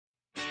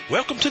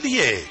Welcome to The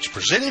Edge,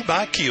 presented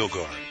by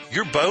KeelGuard.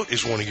 Your boat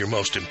is one of your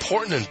most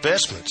important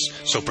investments,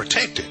 so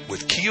protect it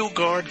with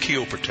KeelGuard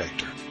Keel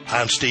Protector.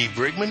 I'm Steve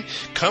Brigman,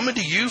 coming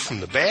to you from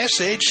the Bass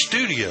Edge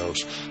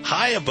Studios,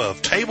 high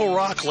above Table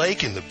Rock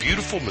Lake in the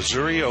beautiful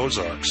Missouri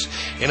Ozarks.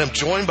 And I'm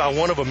joined by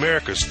one of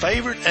America's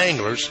favorite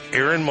anglers,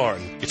 Aaron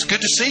Martin. It's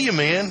good to see you,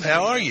 man.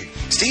 How are you?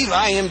 Steve,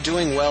 I am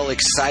doing well.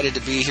 Excited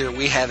to be here.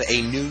 We have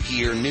a new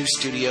year, new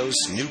studios,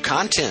 new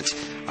content.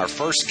 Our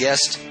first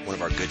guest, one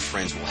of our good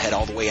friends, will head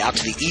all the way out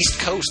to the East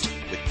Coast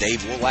with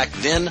Dave Wolak,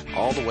 then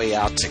all the way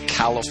out to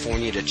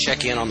California to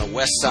check in on the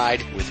west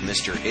side with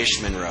Mr.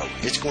 Monroe.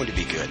 It's going to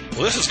be good.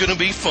 Well, this is going to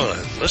be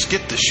fun. Let's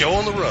get the show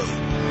on the road.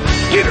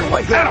 Get her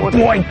like that,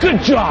 boy.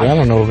 Good job. I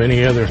don't know of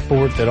any other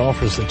sport that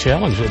offers the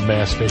challenge that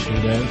bass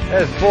fishing does.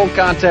 That's full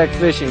contact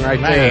fishing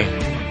right there.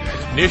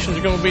 Conditions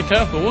are going to be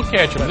tough, but we'll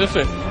catch them. This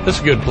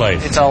is a good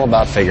place. It's all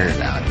about figuring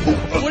it out.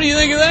 What do you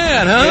think of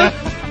that,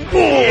 huh?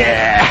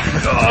 Yeah.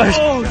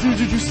 Oh, dude,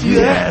 did you see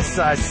that? Yes,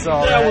 I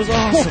saw that. That was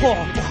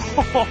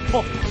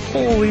awesome.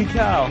 Holy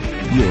cow.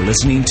 You're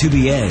listening to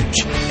The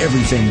Edge.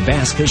 Everything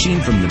bass fishing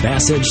from the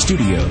Bass Edge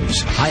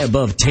Studios, high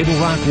above Table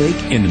Rock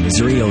Lake in the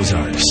Missouri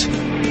Ozarks.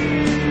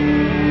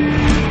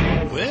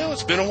 Well,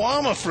 it's been a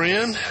while, my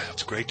friend.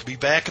 It's great to be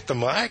back at the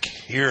mic,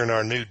 here in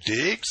our new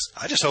digs.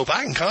 I just hope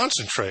I can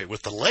concentrate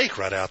with the lake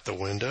right out the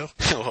window.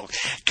 Well,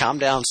 calm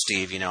down,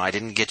 Steve. You know, I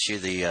didn't get you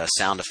the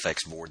sound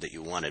effects board that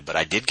you wanted, but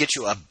I did get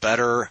you a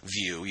better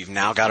view. You've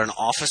now got an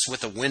office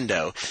with a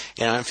window.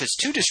 You know, if it's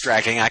too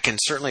distracting, I can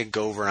certainly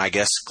go over and, I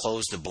guess,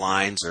 close the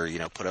blinds or,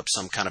 put up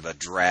some kind of a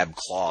drab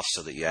cloth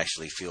so that you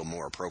actually feel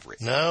more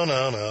appropriate. No.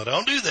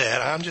 Don't do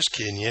that. I'm just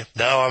kidding you.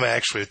 No, I'm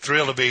actually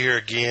thrilled to be here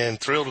again,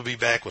 thrilled to be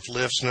back with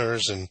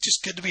listeners, and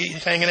just good to be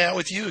hanging out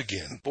with you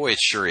again. Boy, it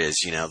sure is.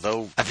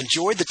 Though I've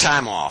enjoyed the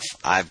time off,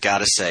 I've got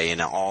to say,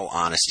 in all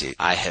honesty,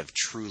 I have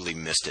truly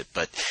missed it.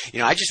 But,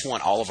 I just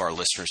want all of our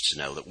listeners to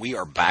know that we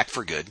are back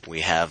for good.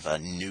 We have a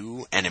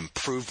new and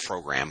improved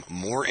program,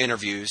 more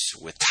interviews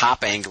with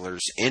top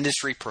anglers,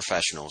 industry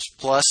professionals,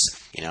 plus,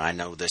 I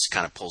know this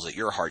kind of pulls at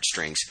your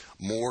heartstrings,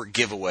 more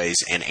giveaways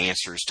and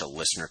answers to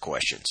listener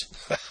questions.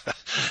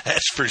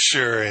 That's for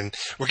sure. And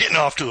we're getting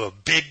off to a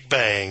big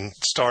bang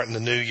starting the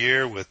new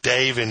year with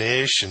Dave and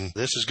Ish, and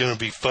this is going to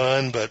be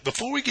fun. But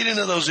before we get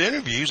into those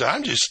interviews,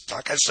 I'm just,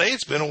 like I say,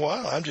 it's been a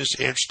while. I'm just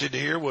interested to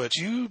hear what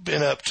you've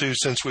been up to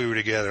since we were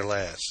together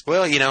last.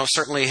 Well,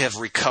 certainly have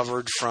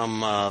recovered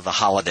from the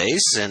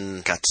holidays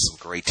and got some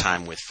great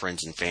time with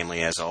friends and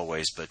family as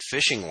always. But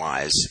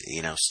fishing-wise,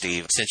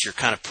 Steve, since you're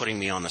kind of putting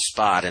me on the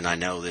spot, and I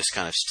know this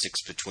kind of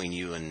sticks between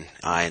you and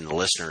I and the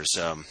listeners,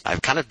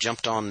 I've kind of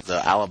jumped on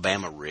the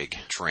Alabama rig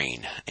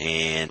train,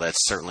 and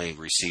that's certainly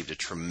received a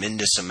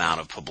tremendous amount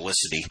of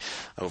publicity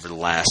over the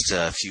last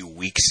few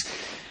weeks.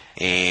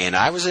 And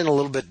I was in a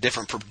little bit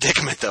different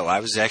predicament, though. I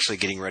was actually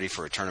getting ready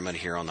for a tournament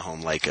here on the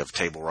home lake of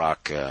Table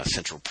Rock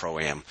Central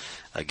Pro-Am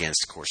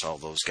against, of course, all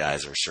those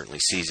guys are certainly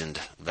seasoned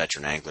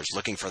veteran anglers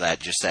looking for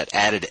that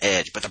added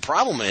edge. But the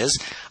problem is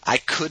I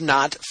could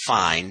not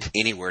find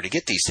anywhere to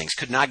get these things,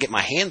 could not get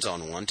my hands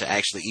on one to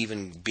actually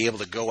even be able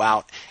to go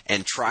out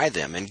and try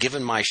them. And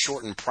given my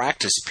shortened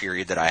practice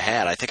period that I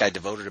had, I think I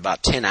devoted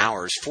about 10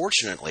 hours.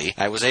 Fortunately,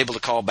 I was able to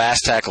call Bass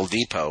Tackle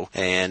Depot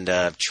and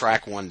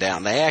track one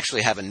down. They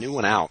actually have a new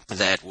one out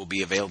that will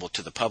be available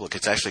to the public.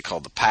 It's actually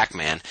called the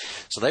Pac-Man.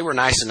 So they were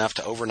nice enough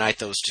to overnight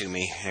those to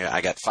me.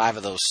 I got 5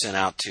 of those sent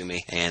out to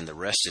me, and the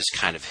rest is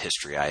kind of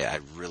history. I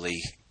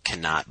really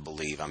cannot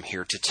believe I'm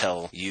here to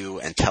tell you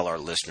and tell our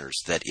listeners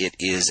that it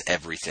is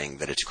everything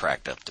that it's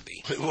cracked up to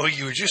be. Well,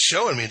 you were just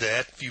showing me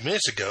that a few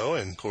minutes ago,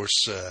 and of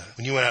course,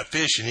 when you went out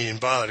fishing, you didn't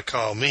bother to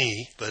call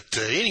me. But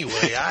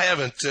anyway, I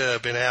haven't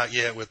been out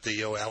yet with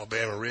the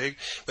Alabama rig,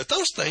 but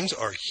those things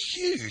are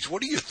huge.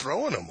 What are you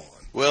throwing them on?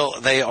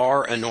 Well, they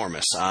are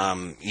enormous.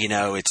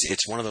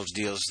 It's one of those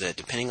deals that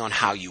depending on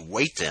how you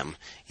weight them,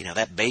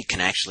 that bait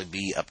can actually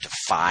be up to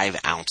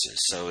 5 ounces.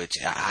 So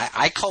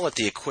I call it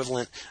the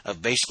equivalent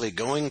of basically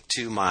going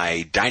to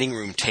my dining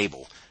room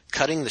table,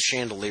 cutting the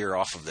chandelier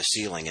off of the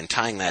ceiling and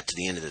tying that to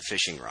the end of the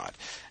fishing rod.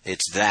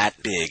 It's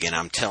that big, and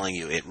I'm telling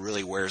you, it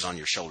really wears on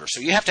your shoulder. So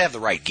you have to have the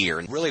right gear,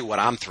 and really what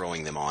I'm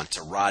throwing them on, it's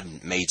a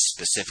rod made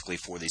specifically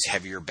for these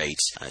heavier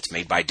baits. It's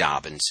made by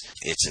Dobbins.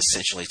 It's a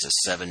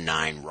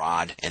 7.9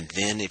 rod, and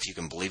then, if you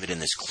can believe it, in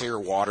this clear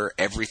water,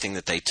 everything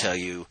that they tell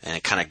you, and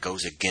it kind of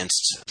goes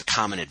against the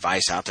common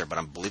advice out there,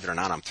 but believe it or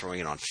not, I'm throwing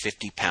it on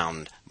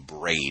 50-pound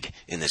braid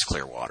in this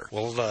clear water.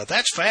 Well,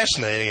 that's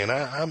fascinating, and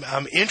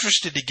I'm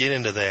interested to get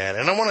into that,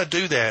 and I want to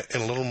do that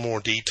in a little more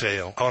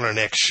detail on our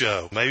next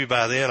show. Maybe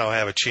by then I'll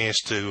have a chance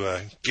to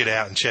get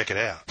out and check it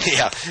out.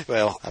 Yeah,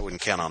 well, I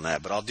wouldn't count on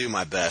that, but I'll do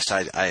my best.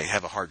 I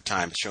have a hard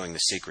time showing the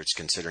secrets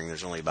considering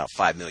there's only about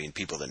 5 million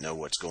people that know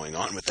what's going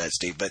on with that,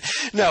 Steve. But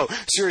no,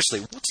 seriously,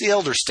 what's the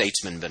elder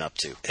statesman been up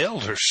to?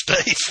 Elder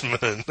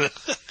statesman?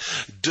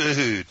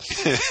 Dude.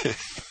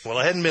 Well,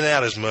 I hadn't been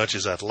out as much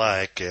as I'd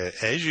like.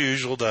 As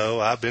usual,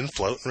 though, I've been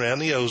floating around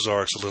the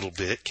Ozarks a little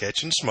bit,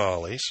 catching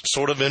smallies,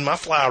 sort of in my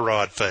fly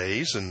rod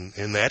phase, and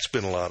that's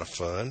been a lot of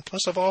fun.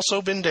 Plus, I've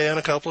also been down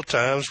a couple of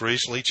times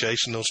recently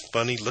chasing those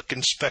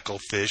funny-looking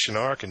speckled fish in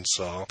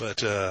Arkansas.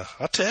 But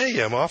I'll tell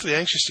you, I'm awfully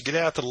anxious to get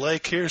out to the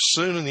lake here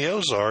soon in the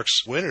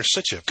Ozarks. Winter's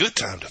such a good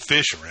time to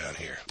fish around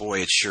here.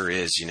 Boy, it sure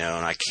is, and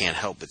I can't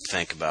help but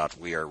think about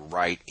we are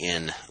right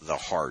in the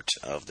heart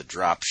of the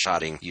drop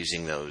shotting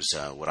using those,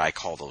 what I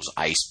call those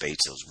ice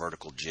baits, those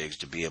vertical jigs,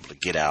 to be able to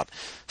get out,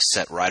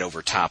 set right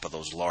over top of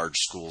those large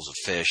schools of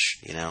fish,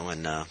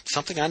 and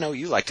something I know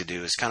you like to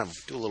do is kind of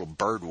do a little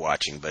bird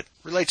watching, but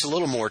relates a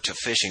little more to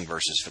fishing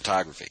versus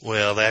photography.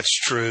 Well, that's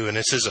true, and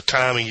this is a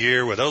time of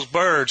year where those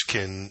birds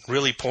can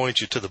really point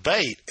you to the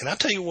bait. And I'll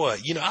tell you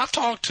what, I've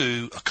talked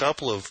to a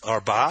couple of our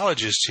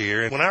biologists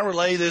here, and when I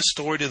relay this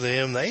story to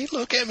them, they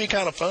look at me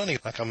kind of funny,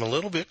 like I'm a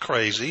little bit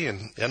crazy,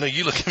 and I know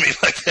you look at me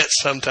like that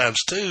sometimes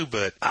too,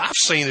 but I've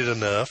seen it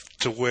enough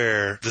to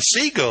where the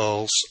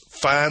seagulls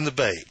find the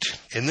bait,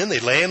 and then they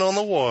land on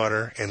the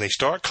water, and they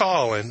start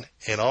calling,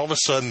 and all of a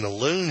sudden the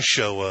loons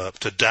show up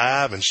to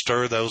dive and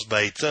stir those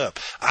baits up.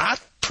 I'm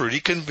pretty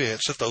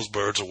convinced that those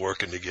birds are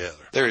working together.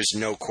 There is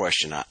no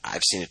question.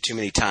 I've seen it too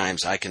many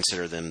times. I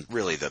consider them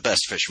really the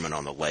best fishermen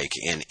on the lake,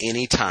 and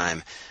any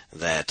time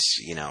that,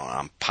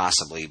 I'm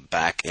possibly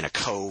back in a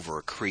cove or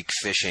a creek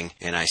fishing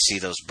and I see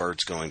those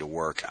birds going to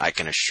work, I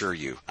can assure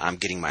you I'm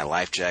getting my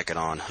life jacket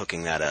on,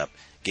 hooking that up,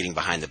 getting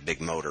behind the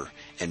big motor,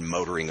 and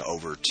motoring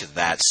over to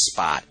that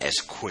spot as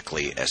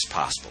quickly as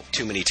possible.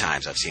 Too many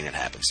times I've seen it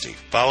happen,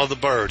 Steve. Follow the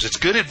birds. It's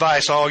good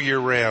advice all year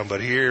round, but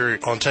here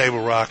on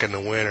Table Rock in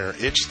the winter,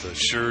 it's the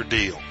sure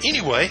deal.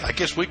 Anyway, I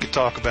guess we could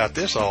talk about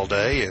this all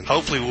day, and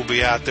hopefully we'll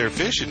be out there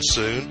fishing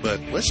soon, but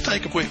let's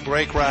take a quick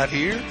break right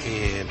here,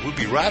 and we'll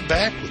be right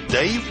back with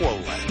Dave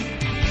Wolak.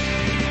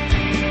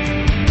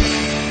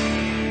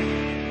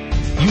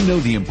 You know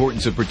the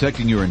importance of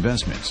protecting your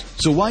investments,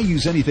 so why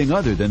use anything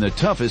other than the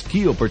toughest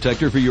keel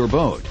protector for your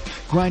boat?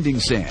 Grinding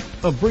sand,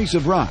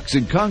 abrasive rocks,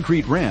 and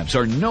concrete ramps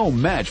are no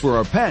match for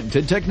our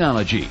patented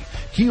technology.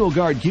 Keel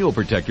Guard keel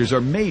protectors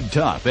are made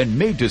tough and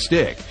made to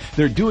stick.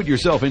 Their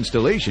do-it-yourself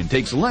installation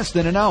takes less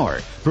than an hour,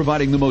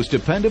 providing the most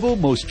dependable,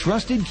 most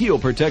trusted keel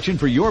protection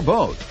for your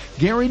boat,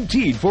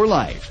 guaranteed for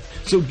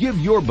life. So give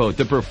your boat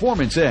the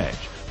performance edge.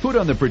 Put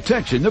on the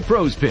protection the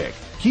pros pick.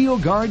 Keel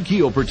Guard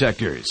keel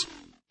protectors.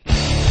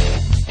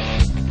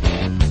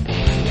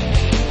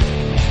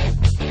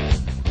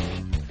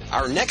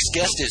 Our next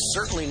guest is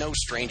certainly no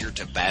stranger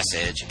to Bass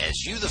Edge,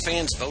 as you, the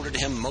fans, voted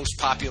him most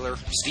popular.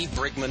 Steve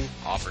Brigman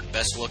offered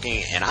best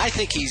looking, and I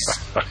think he's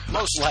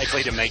most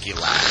likely to make you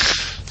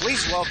laugh.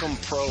 Please welcome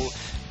pro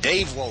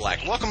Dave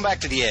Wolak. Welcome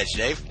back to the Edge,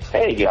 Dave.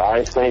 Hey,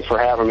 guys. Thanks for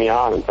having me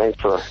on, and thanks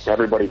for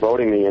everybody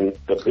voting me. And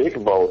the big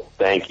vote,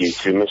 thank you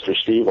to Mr.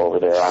 Steve over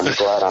there. I'm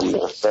glad I'm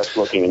the best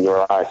looking in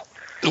your eyes.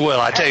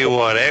 Well, I tell you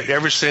what,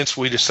 ever since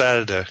we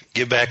decided to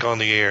get back on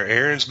the air,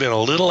 Aaron's been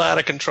a little out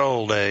of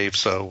control, Dave,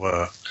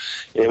 so...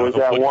 it was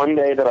that one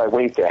day that I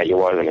winked at you,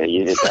 wasn't it?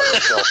 You did that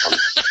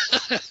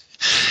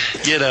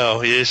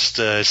yourself.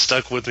 It's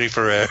stuck with me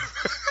forever.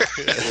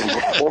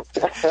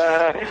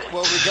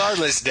 Well,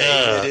 regardless,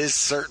 Dave, it is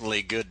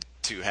certainly good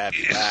to have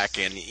you back,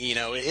 and,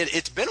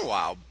 it's been a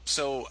while.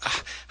 So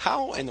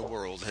how in the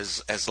world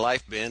has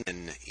life been,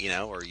 and,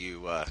 are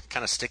you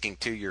kind of sticking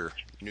to your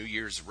New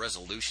Year's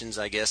resolutions,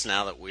 I guess,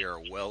 now that we are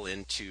well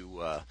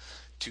into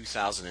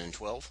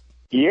 2012?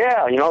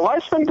 Yeah,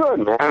 life's been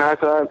good, man.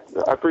 I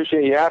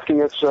appreciate you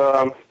asking. It's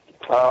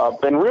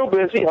been real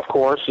busy, of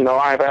course.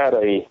 I've had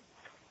a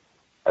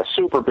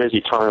super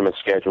busy tournament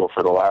schedule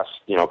for the last,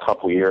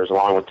 couple of years,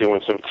 along with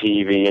doing some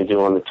TV and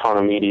doing a ton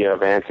of media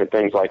events and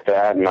things like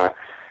that. And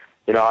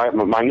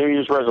my New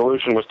Year's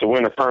resolution was to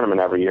win a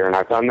tournament every year, and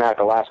I've done that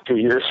the last 2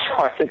 years,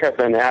 so I think I've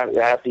been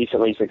half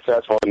decently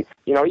successful. And,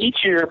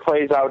 each year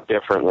plays out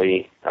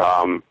differently.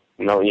 Not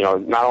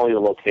only the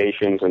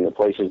locations and the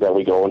places that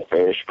we go and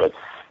fish, but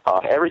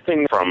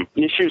everything from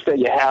issues that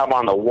you have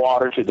on the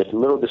water to the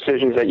little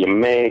decisions that you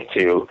make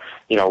to,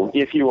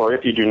 if you or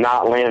if you do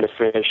not land a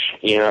fish,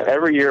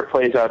 every year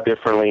plays out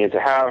differently. And to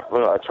have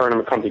a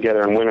tournament come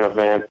together and win an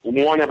event,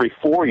 one every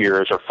 4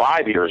 years or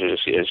 5 years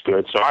is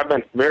good. So I've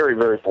been very,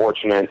 very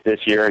fortunate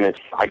this year. And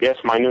I guess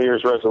my New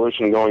Year's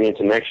resolution going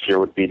into next year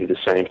would be to do the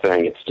same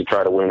thing. It's to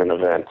try to win an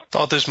event.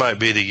 Thought this might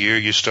be the year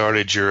you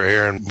started your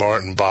Aaron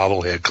Martin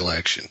bobblehead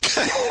collection.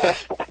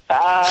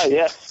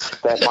 Yes,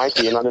 that might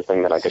be another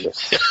thing that I could do.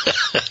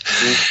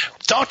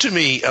 Talk to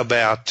me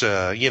about,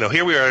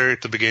 here we are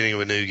at the beginning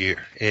of a new year,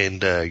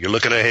 and you're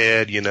looking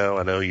ahead.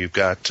 I know you've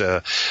got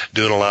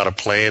doing a lot of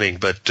planning,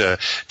 but do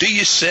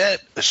you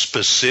set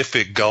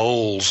specific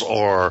goals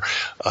or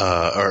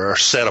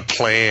set a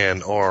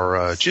plan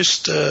or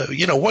just,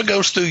 what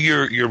goes through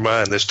your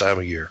mind this time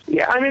of year?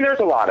 Yeah, there's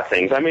a lot of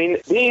things.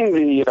 Being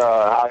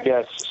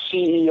the,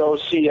 CEO,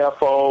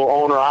 CFO,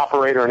 owner,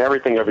 operator, and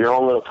everything of your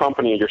own little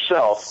company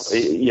yourself,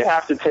 you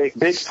have to take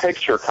big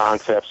picture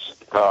concepts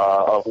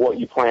of what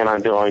you plan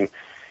on doing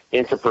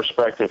into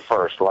perspective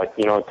first. Like,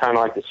 kind of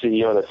like the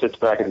CEO that sits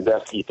back at the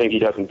desk, you think he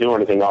doesn't do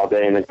anything all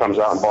day and then comes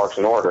out and barks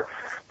an order.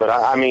 But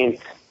I mean,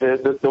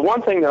 the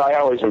one thing that I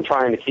always am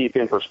trying to keep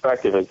in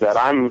perspective is that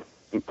I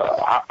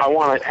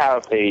want to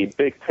have a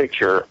big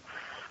picture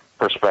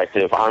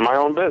perspective on my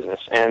own business.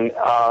 And,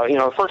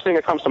 the first thing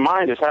that comes to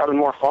mind is having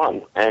more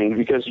fun. And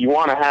because you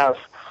want to have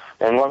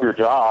and love your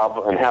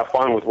job and have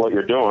fun with what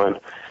you're doing.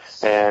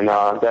 And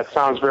that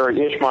sounds very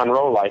Ish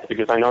Monroe-like,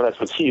 because I know that's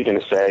what he's going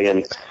to say.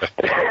 And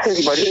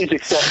but he's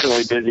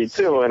exceptionally busy,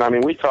 too. And, I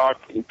mean, we talk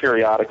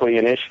periodically,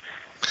 and Ish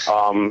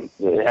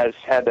has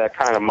had that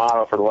kind of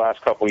motto for the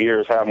last couple of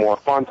years, have more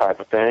fun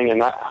type of thing.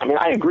 And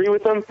I agree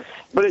with him,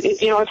 but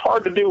it's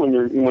hard to do when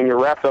you're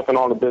wrapped up in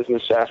all the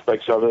business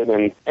aspects of it.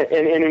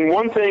 And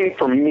one thing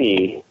for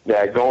me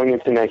that going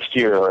into next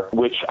year,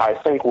 which I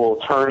think will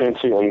turn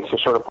into and to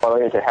sort of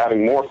parlay into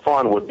having more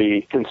fun, would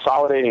be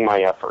consolidating my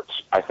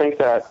efforts. I think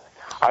that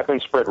I've been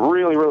spread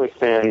really, really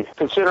thin.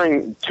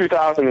 Considering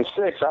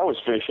 2006, I was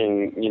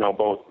fishing,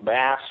 both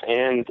Bass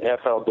and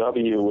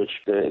FLW, which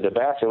the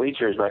Bass Elite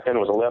Series back then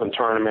was 11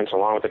 tournaments,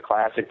 along with the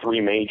Classic 3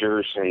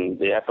 majors, and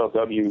the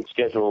FLW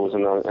schedule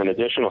was an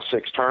additional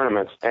 6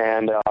 tournaments.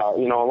 And,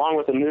 along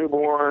with the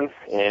newborn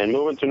and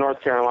moving to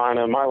North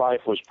Carolina, my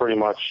life was pretty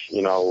much,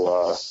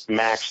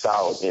 maxed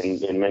out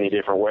in many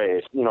different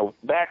ways.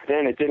 Back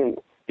then it didn't,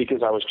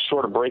 because I was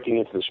sort of breaking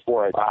into the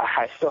sport,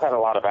 I still had a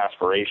lot of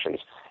aspirations.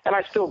 And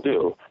I still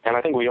do, and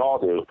I think we all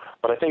do.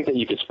 But I think that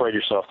you could spread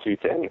yourself too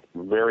thin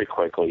very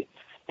quickly.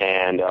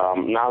 And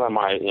now that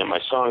my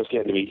son is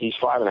getting to be, he's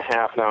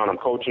 5.5 now, and I'm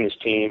coaching his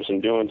teams and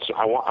doing. So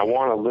I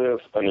want to live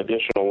an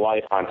additional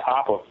life on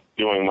top of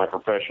doing my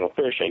professional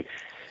fishing.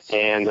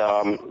 And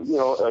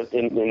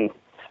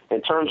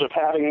in terms of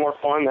having more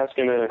fun, that's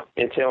going to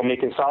entail me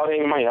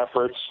consolidating my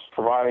efforts,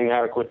 providing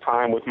adequate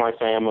time with my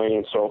family,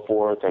 and so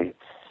forth, and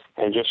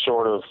just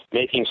sort of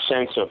making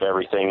sense of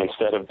everything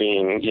instead of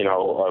being,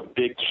 a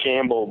big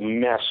shamble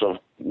mess of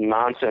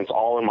nonsense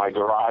all in my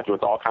garage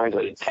with all kinds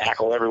of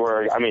tackle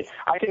everywhere. I mean,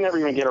 I could never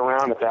even get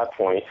around at that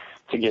point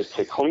to get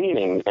to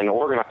cleaning and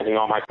organizing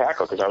all my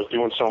tackle because I was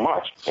doing so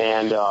much.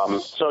 And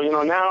so,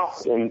 now,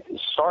 and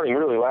starting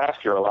really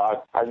last year a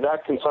lot,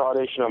 that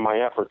consolidation of my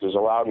efforts has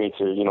allowed me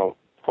to,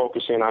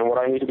 focus in on what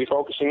I need to be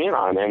focusing in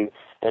on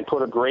and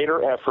put a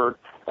greater effort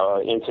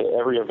into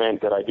every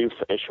event that I do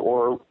fish,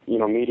 or,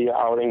 media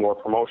outing or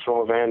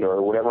promotional event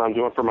or whatever I'm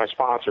doing for my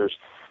sponsors.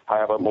 I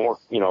have a more,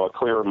 a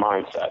clearer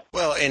mindset.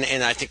 Well,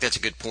 and I think that's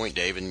a good point,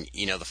 Dave. And,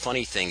 the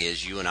funny thing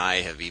is, you and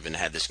I have even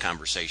had this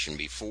conversation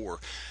before.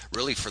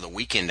 Really, for the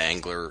weekend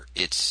angler,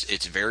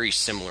 it's very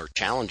similar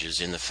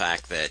challenges in the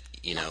fact that,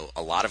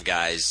 a lot of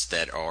guys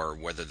that are,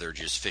 whether they're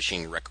just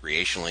fishing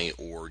recreationally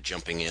or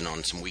jumping in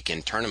on some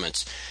weekend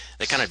tournaments,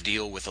 they kind of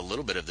deal with a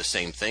little bit of the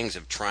same things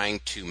of trying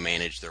to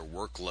manage their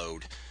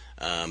workload.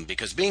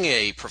 Because being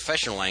a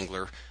professional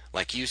angler,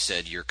 like you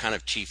said, you're kind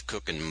of chief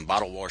cook and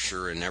bottle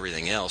washer and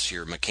everything else.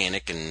 You're a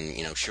mechanic and,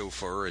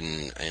 chauffeur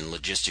and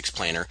logistics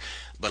planner.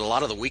 But a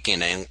lot of the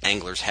weekend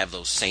anglers have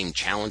those same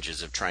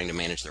challenges of trying to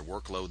manage their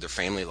workload, their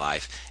family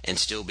life, and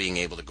still being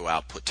able to go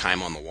out, put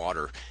time on the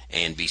water,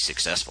 and be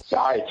successful.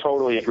 I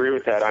totally agree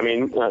with that. I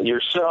mean,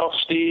 yourself,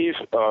 Steve,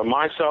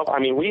 myself, I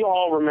mean, we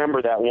all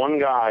remember that one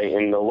guy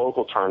in the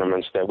local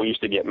tournaments that we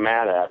used to get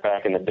mad at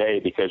back in the day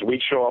because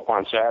we'd show up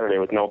on Saturday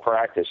with no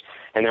practice.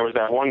 And there was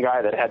that one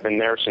guy that had been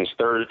there since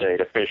Thursday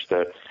to fish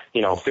the,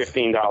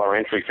 $15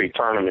 entry fee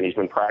tournament. He's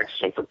been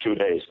practicing for 2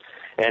 days.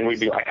 And we'd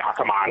be like, oh,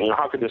 come on,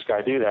 how could this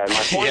guy do that? And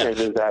my point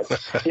is that,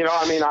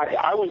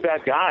 I was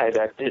that guy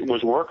that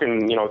was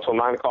working, till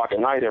 9 o'clock at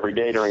night every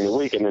day during the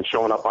week and then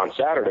showing up on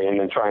Saturday and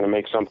then trying to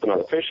make something of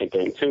the fishing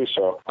thing, too.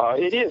 So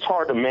it is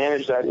hard to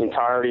manage that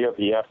entirety of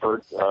the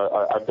effort.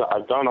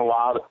 I've done a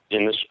lot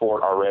in this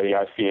sport already,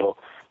 I feel,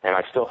 and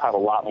I still have a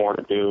lot more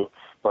to do.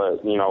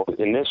 But,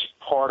 in this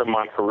part of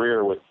my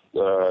career with,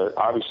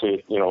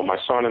 obviously, my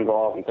son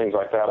involved and things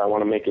like that, I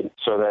want to make it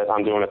so that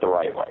I'm doing it the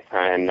right way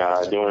and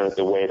doing it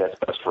the way that's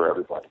best for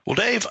everybody. Well,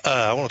 Dave,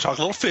 I want to talk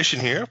a little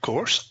fishing here, of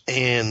course.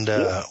 And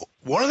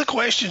one of the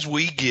questions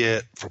we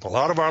get from a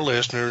lot of our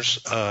listeners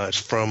is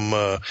from,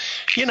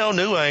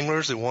 new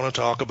anglers that want to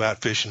talk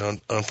about fishing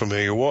on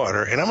unfamiliar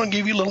water. And I'm going to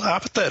give you a little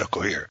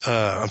hypothetical here.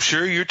 I'm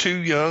sure you're too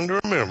young to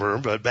remember,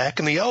 but back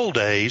in the old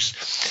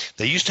days,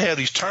 they used to have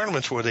these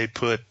tournaments where they'd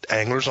put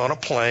anglers on a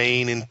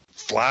plane and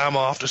fly them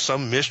off to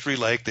some mystery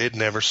lake they'd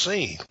never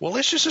seen. Well,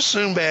 let's just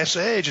assume Bass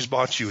Edge has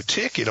bought you a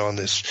ticket on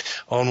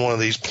one of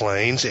these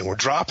planes, and we're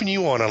dropping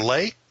you on a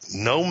lake,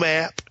 no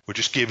map. We're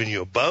just giving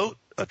you a boat,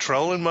 a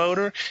trolling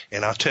motor,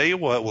 and I'll tell you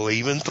what, we'll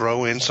even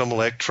throw in some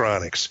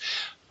electronics.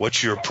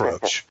 What's your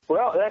approach?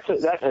 Well, that's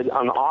an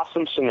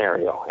awesome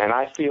scenario, and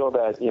I feel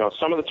that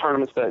some of the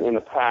tournaments that in the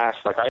past,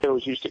 like I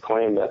always used to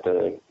claim that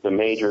the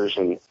majors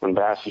and when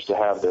Bass used to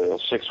have the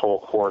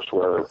 6-hole course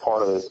where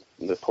part of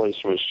the place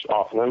was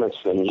off limits,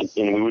 and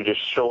we would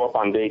just show up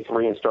on day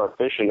 3 and start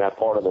fishing that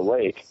part of the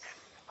lake.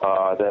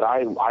 That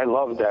I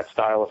love that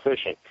style of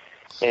fishing,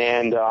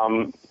 and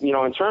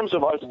in terms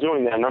of us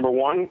doing that, number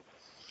one,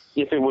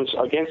 if it was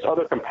against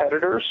other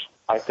competitors,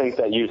 I think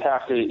that you'd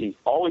have to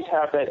always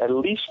have that, at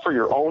least for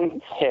your own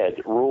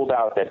head, ruled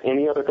out that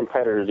any other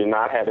competitors do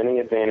not have any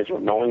advantage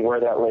of knowing where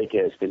that lake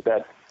is. Because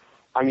that,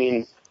 I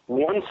mean,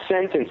 one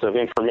sentence of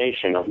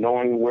information of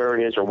knowing where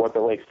it is or what the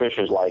lake fish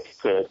is like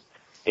could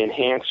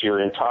enhance your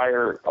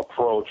entire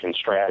approach and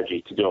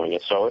strategy to doing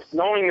it. So if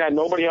knowing that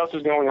nobody else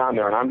is going on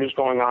there and I'm just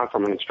going on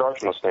from an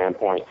instructional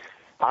standpoint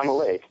on the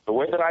lake, the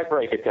way that I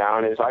break it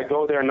down is I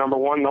go there, number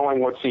one, knowing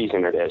what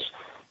season it is.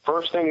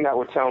 First thing that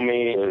would tell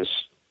me is,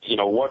 you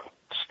know, what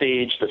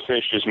stage the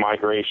fish's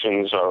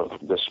migrations of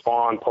the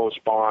spawn,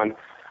 post-spawn,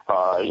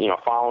 you know,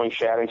 following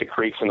shad into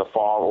creeks in the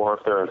fall, or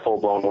if they're in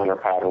full-blown winter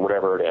pattern,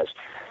 whatever it is.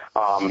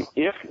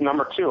 If,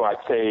 number two, I'd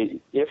say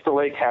if the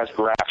lake has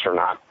grass or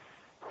not.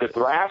 The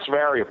grass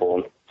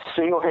variable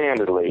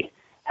single-handedly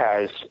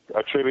has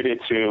attributed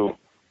to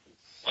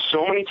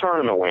so many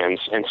tournament wins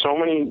and so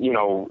many, you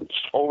know,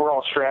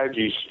 overall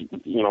strategies,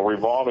 you know,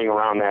 revolving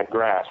around that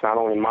grass, not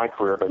only in my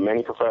career, but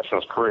many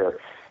professionals' career,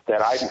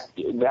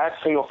 that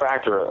single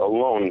factor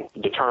alone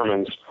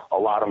determines a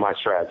lot of my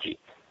strategy.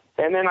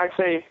 And then I'd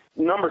say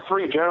number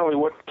three, generally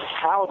what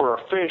caliber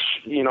of fish,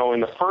 you know,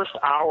 in the first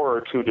hour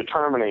or two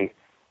determining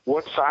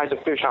what size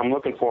of fish I'm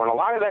looking for. And a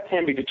lot of that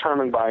can be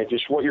determined by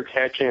just what you're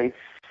catching,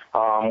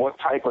 what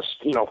type of,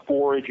 you know,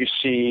 forage you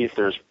see. If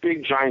there's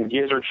big, giant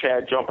gizzard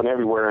shad jumping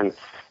everywhere and,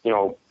 you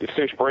know, the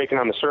fish breaking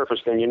on the surface,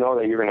 then you know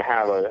that you're going to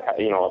have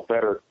a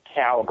better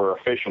caliber of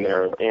fish in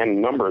there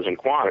and numbers and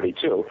quantity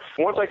too.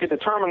 Once I could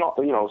determine,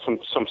 you know,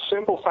 some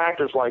simple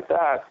factors like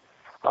that,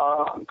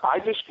 I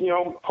just, you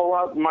know, pull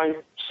out my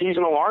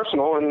seasonal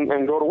arsenal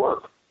and go to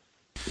work.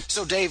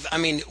 So, Dave, I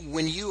mean,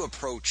 when you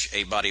approach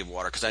a body of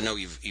water, because I know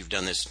you've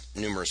done this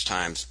numerous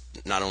times,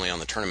 not only on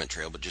the tournament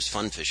trail, but just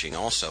fun fishing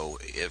also,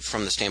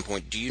 from the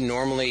standpoint, do you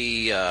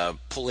normally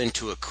pull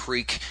into a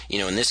creek? You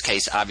know, in this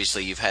case,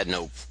 obviously, you've had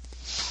no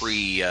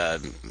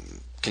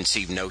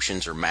preconceived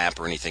notions or map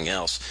or anything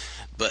else.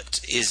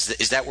 But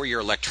is that where your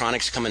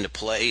electronics come into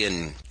play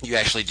and you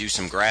actually do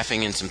some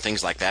graphing and some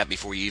things like that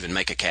before you even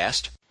make a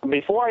cast?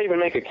 Before I even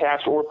make a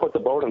cast or put the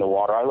boat in the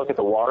water, I look at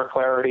the water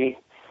clarity.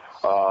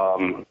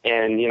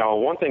 And, you know,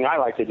 one thing I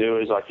like to do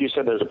is, like you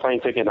said, there's a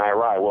plane ticket and I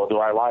arrive. Well, do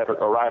I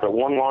arrive at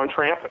one lawn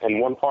tramp in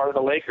one part of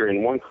the lake or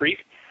in one creek,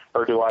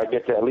 or do I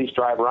get to at least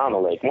drive around the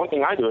lake? One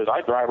thing I do is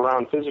I drive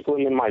around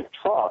physically in my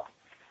truck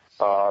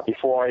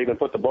before I even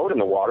put the boat in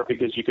the water,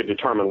 because you could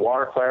determine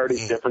water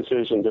clarity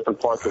differences in different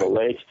parts of the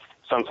lake.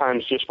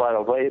 Sometimes just by the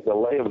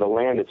lay of the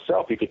land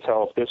itself, you could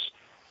tell if this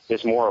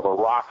is more of a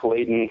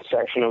rock-laden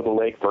section of the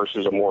lake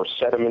versus a more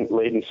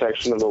sediment-laden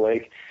section of the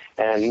lake.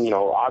 And, you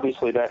know,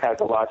 obviously that has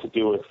a lot to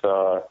do with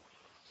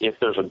if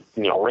there's a,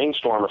 you know,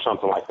 rainstorm or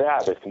something like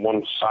that, if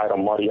one side will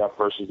muddy up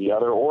versus the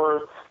other,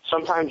 or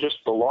sometimes just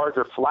the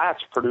larger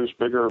flats produce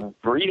bigger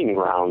breeding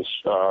grounds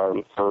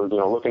for, you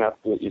know, looking at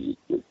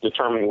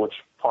determining which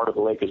part of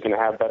the lake is going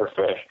to have better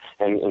fish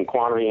and in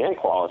quantity and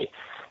quality.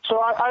 So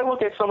I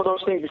look at some of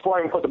those things before I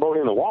even put the boat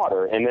in the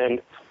water. And then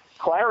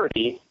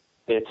clarity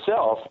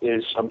itself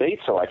is a bait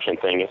selection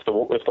thing. If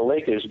the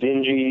lake is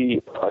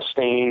dingy,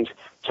 stained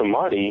to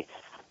muddy,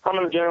 I'm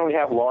going to generally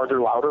have larger,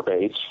 louder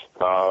baits,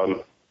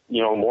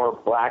 you know, more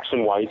blacks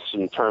and whites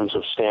in terms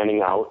of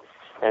standing out.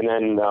 And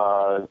then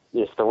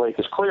if the lake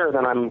is clear,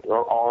 then I'm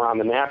all around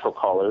the natural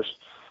colors.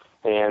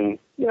 And,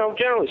 you know,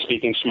 generally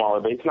speaking, smaller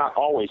baits, not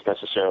always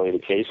necessarily the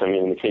case. I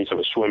mean, in the case of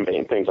a swim bait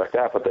and things like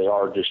that, but they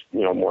are just,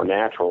 you know, more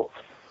natural.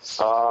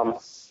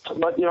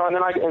 But, you know, and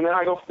then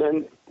I go,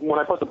 and when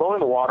I put the boat in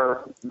the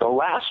water, the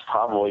last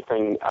probably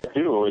thing I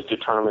do is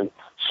determine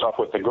stuff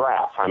with the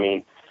graph. I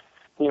mean,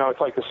 you know,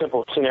 it's like the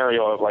simple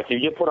scenario of, like, you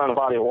get put on a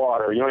body of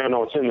water, you don't even know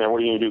what's in there. What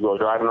are you going to do, go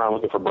driving around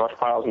looking for brush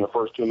piles in the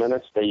first 2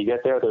 minutes that you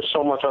get there? There's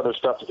so much other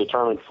stuff to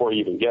determine before you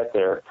even get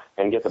there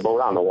and get the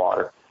boat on the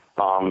water.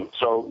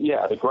 So,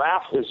 yeah, the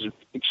graph is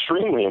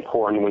extremely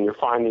important when you're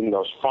finding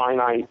those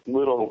finite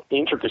little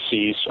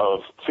intricacies of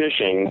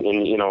fishing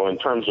in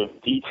terms of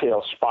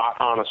detail,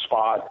 spot on a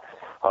spot,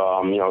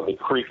 you know, the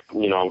creek,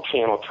 you know,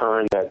 channel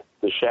turn that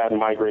the shad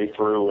migrate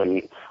through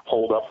and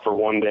hold up for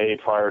one day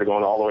prior to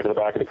going all the way to the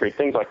back of the creek.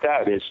 Things like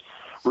that is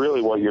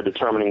really what you're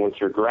determining with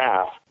your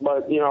graph.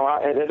 But, you know,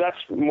 and that's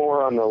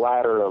more on the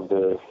ladder of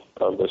the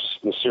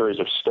series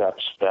of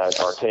steps that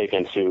are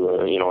taken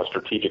to, you know, a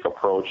strategic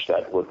approach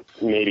that would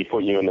maybe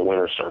put you in the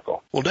winner's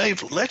circle. Well,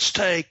 Dave, let's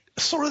take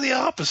sort of the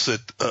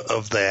opposite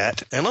of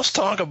that, and let's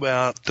talk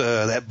about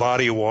that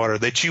body of water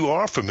that you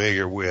are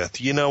familiar with.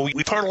 You know,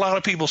 we've heard a lot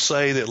of people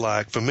say that,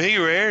 like,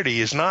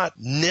 familiarity is not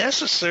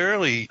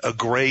necessarily a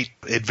great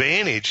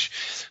advantage.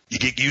 You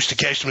get used to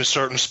catching them in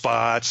certain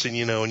spots, and,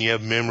 you know, and you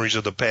have memories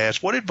of the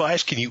past. What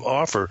advice can you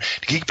offer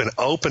to keep an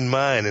open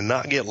mind and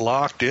not get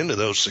locked into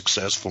those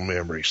successful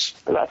memories?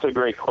 That's a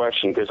great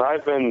question, because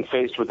I've been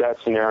faced with that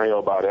scenario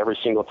about every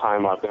single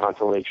time I've gone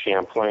to Lake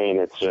Champlain.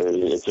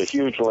 It's a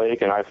huge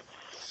lake, and I've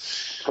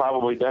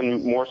probably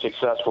been more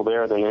successful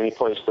there than any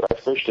place that I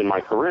fished in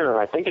my career, and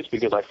I think it's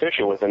because I fish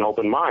it with an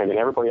open mind. And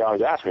everybody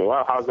always asks me,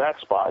 well, how's that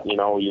spot?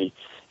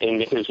 And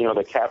because,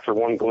 they capture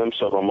one glimpse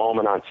of a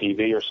moment on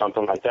TV or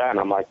something like that. And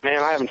I'm like, man,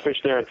 I haven't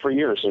fished there in 3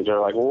 years. And they're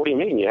like, well, what do you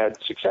mean? You had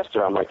success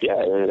there? I'm like, yeah,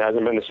 it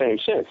hasn't been the same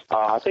since.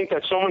 I think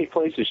that so many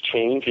places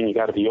change, and you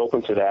got to be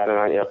open to that.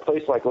 And a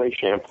place like Lake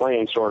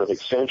Champlain sort of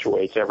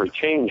accentuates every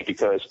change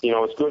because,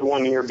 it's good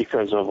one year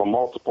because of a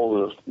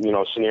multiple of,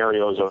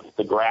 scenarios of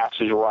the grass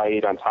is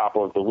right on top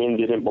of the wind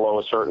didn't blow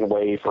a certain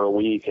way for a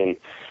week and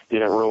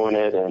didn't ruin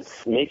it. And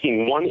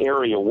making one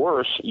area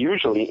worse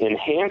usually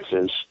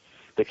enhances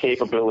the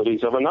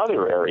capabilities of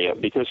another area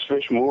because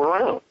fish move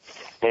around.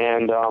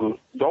 And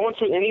going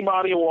to any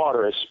body of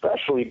water,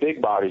 especially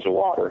big bodies of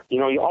water,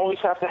 you always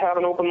have to have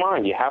an open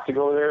mind. You have to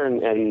go there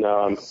and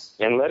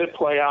let it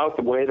play out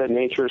the way that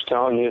nature is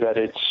telling you that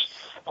it's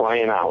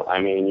playing out.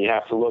 I mean, you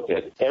have to look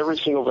at every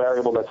single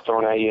variable that's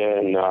thrown at you,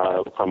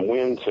 and from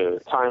wind to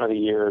time of the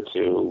year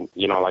to,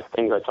 like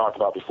things I talked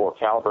about before,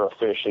 caliber of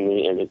fish and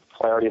the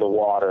clarity of the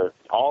water,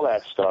 all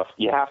that stuff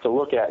you have to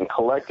look at and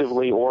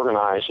collectively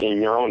organize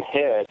in your own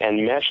head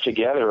and mesh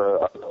together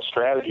a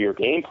strategy or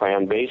game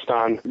plan based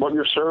on what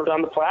you're served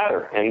on the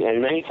platter.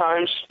 And many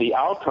times the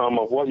outcome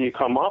of what you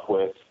come up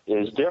with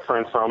is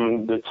different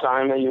from the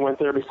time that you went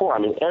there before. I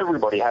mean,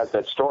 everybody has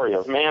that story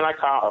of, man, I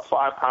caught a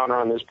 5-pounder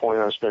on this point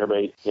on a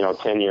spinnerbait,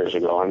 10 years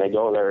ago, and they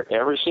go there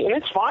and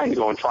it's fine to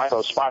go and try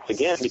those spots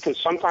again because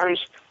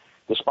sometimes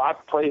the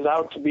spot plays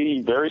out to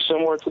be very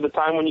similar to the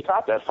time when you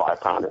caught that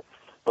 5-pounder.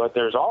 But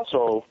there's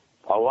also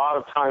a lot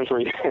of times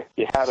where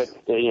you have it,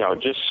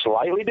 just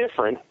slightly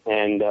different,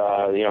 and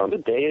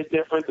the day is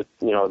different,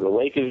 the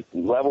lake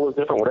level is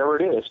different, whatever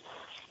it is.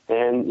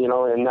 And,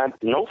 and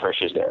that no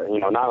fish is there,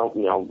 not,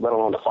 let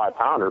alone the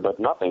 5-pounder, but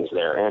nothing's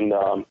there. And,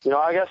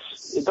 I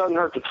guess it doesn't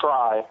hurt to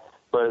try,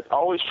 but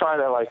always try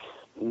to,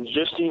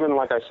 just even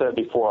like I said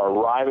before,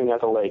 arriving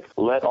at the lake,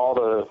 let all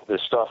the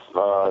stuff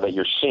that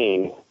you're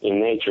seeing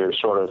in nature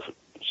sort of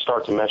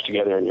start to mesh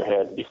together in your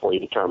head before you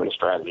determine a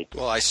strategy.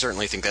 Well, I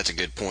certainly think that's a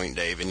good point,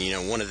 Dave. And,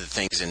 one of the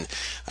things, and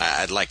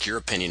I'd like your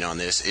opinion on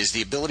this, is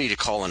the ability to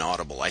call an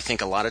audible. I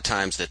think a lot of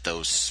times that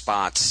those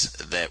spots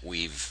that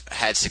we've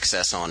had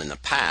success on in the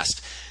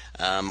past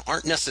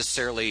aren't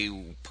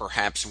necessarily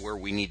perhaps where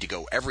we need to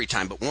go every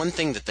time. But one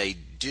thing that they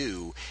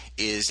do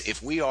is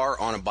if we are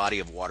on a body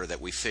of water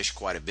that we fish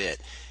quite a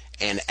bit,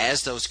 and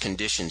as those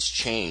conditions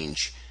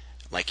change,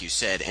 like you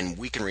said, and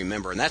we can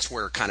remember, and that's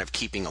where kind of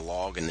keeping a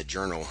log in the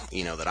journal,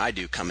 that I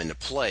do come into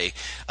play,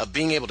 of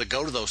being able to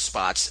go to those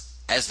spots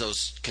as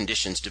those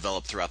conditions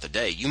develop throughout the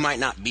day. You might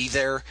not be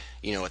there,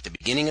 at the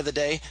beginning of the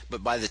day,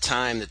 but by the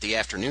time that the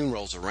afternoon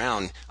rolls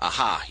around,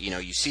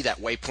 you see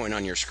that waypoint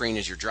on your screen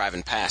as you're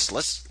driving past.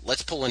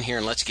 Let's pull in here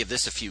and let's give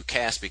this a few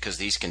casts because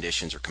these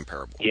conditions are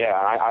comparable.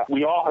 Yeah,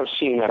 we all have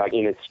seen that.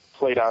 It's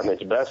played out in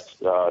its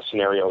best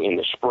scenario in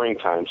the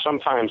springtime.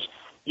 Sometimes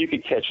you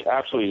could catch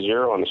absolutely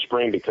zero in the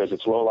spring because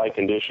it's low light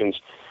conditions,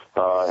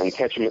 and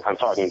catching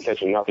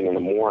nothing in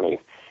the morning.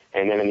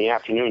 And then in the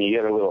afternoon, you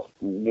get a little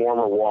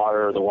warmer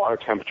water. The water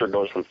temperature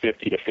goes from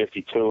 50 to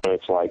 52, and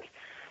it's like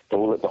the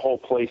whole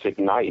place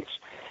ignites.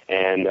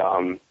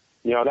 And,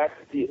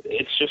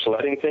 it's just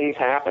letting things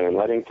happen and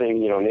letting things,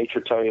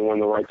 nature tell you when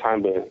the right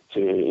time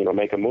to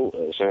make a move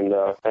is. And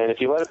if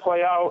you let it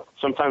play out,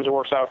 sometimes it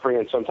works out for you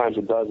and sometimes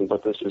it doesn't.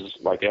 But this is,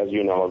 as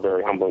you know, a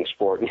very humbling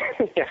sport. You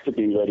have to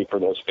be ready for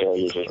those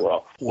failures as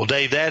well. Well,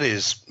 Dave, that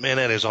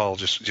is all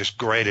just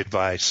great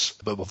advice.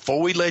 But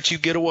before we let you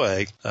get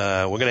away,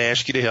 we're going to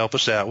ask you to help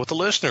us out with a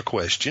listener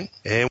question.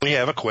 And we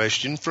have a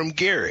question from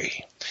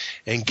Gary.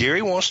 And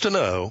Gary wants to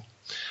know,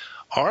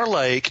 our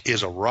lake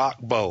is a rock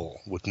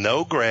bowl with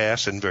no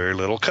grass and very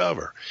little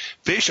cover.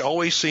 Fish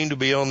always seem to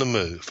be on the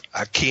move.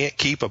 I can't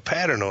keep a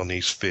pattern on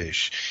these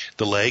fish.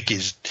 The lake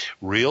is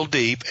real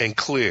deep and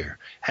clear.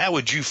 How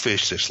would you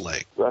fish this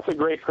lake? That's a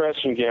great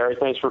question, Gary.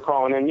 Thanks for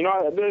calling in.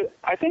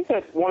 I think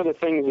that one of the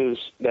things is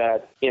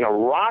that in a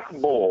rock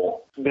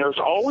bowl, there's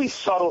always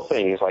subtle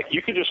things. Like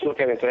you could just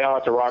look at it and say, oh,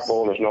 it's a rock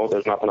bowl and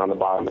there's nothing on the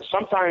bottom. But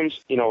sometimes,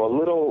 a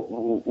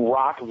little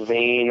rock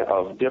vein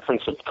of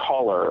difference of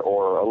color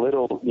or a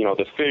little,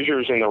 the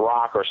fissures in the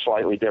rock are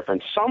slightly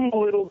different. Some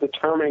little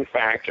determining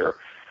factor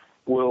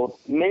will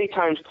many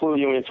times clue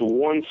you into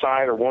one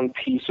side or one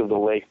piece of the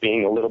lake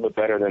being a little bit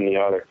better than the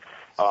other.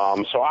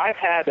 So I've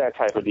had that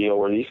type of deal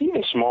where these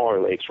even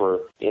smaller lakes where,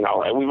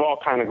 we've all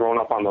kind of grown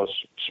up on those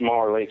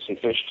smaller lakes and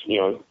fished,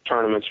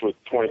 tournaments with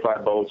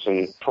 25 boats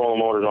and trolling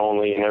motors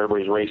only and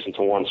everybody's racing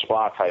to one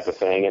spot type of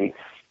thing. And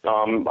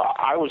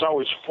I was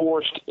always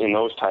forced in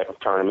those type of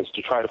tournaments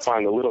to try to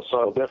find the little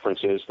subtle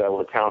differences that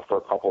would account for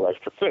a couple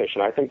extra fish.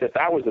 And I think that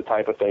was the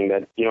type of thing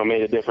that,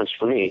 made a difference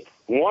for me.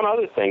 One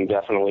other thing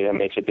definitely that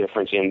makes a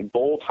difference in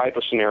bowl type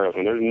of scenarios,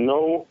 when there's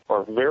no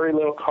or very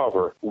little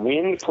cover,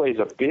 wind plays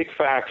a big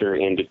factor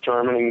in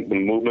determining the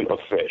movement of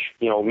fish.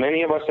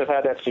 Many of us have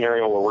had that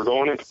scenario where we're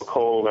going into a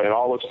cove and it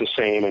all looks the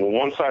same, and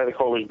one side of the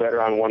cove is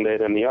better on one day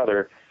than the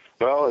other.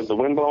 Well, is the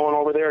wind blowing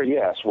over there?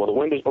 Yes. Well, the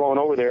wind is blowing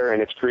over there,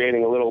 and it's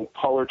creating a little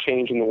color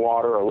change in the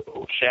water, a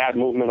little shad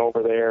movement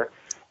over there.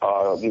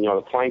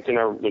 The plankton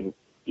are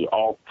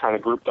all kind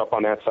of grouped up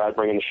on that side,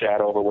 bringing the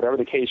shad over, whatever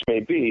the case may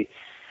be.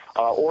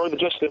 Or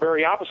just the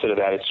very opposite of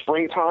that. It's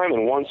springtime,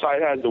 and one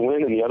side has the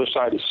wind, and the other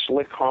side is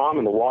slick calm,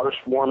 and the water's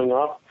warming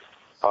up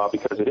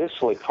because it is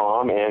slick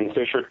calm, and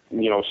fish are,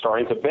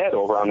 starting to bed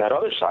over on that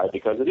other side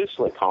because it is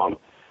slick calm.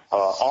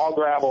 All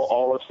gravel,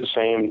 all looks the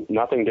same,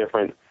 nothing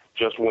different,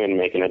 just wind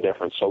making a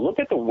difference. So look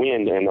at the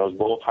wind in those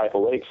bowl type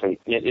of lakes, and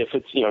if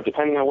it's,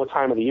 depending on what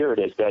time of the year it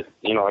is, that,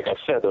 like I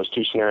said, those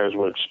two scenarios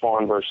where it's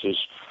spawn versus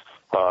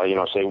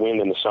say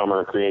wind in the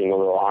summer, creating a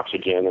little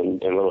oxygen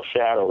and a little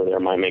shad over there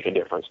might make a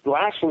difference.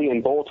 Lastly,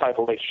 in bowl type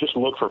of lakes, just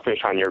look for fish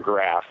on your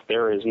graph.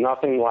 There is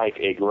nothing like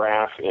a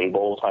graph in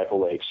bowl type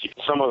of lakes.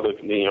 Some of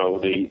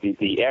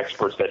the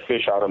experts that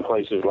fish out in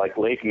places like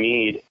Lake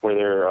Mead, where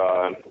they're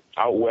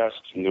out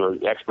west, they're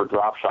expert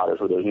drop shotters,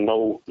 where there's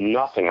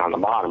nothing on the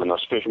bottom and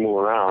those fish move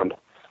around.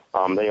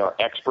 They are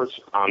experts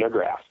on their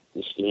graph.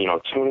 Just,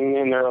 tuning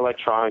in their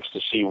electronics to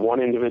see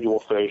one individual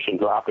fish and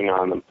dropping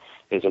on them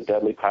is a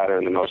deadly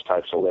pattern in those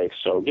types of lakes.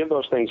 So give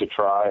those things a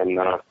try, and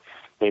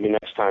maybe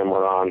next time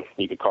we're on,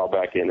 you could call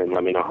back in and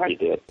let me know how you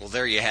did. Well,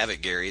 there you have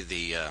it, Gary.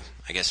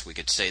 I guess we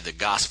could say the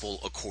gospel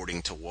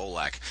according to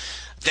Wolak.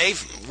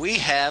 Dave, we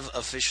have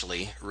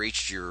officially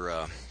reached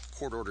your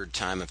court-ordered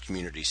time of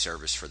community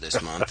service for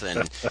this month,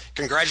 and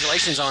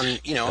congratulations on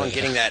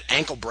getting that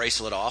ankle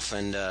bracelet off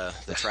and the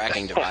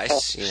tracking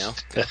device.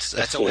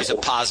 That's always a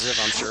positive.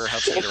 I'm sure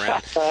helps you get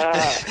around.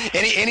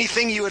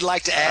 Anything you would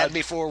like to add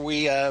before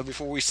we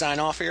sign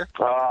off here?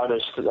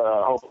 Just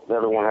hope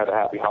everyone had a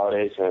happy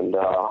holidays, and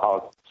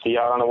I'll see you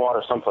out on the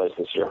water someplace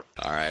this year.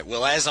 All right.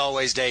 Well, as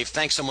always, Dave,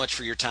 thanks so much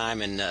for your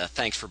time, and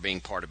thanks for being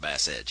part of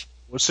Bass Edge.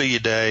 We'll see you,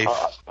 Dave.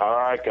 All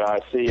right,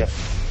 guys. See you.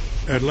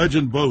 At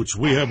Legend Boats,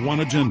 we have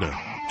one agenda: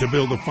 to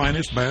build the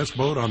finest bass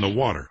boat on the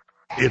water.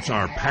 It's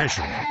our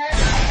passion.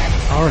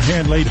 Our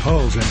hand-laid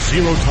hulls and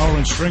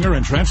zero-tolerance stringer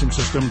and transom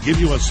system give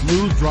you a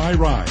smooth, dry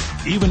ride,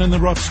 even in the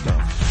rough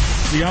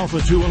stuff. The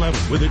Alpha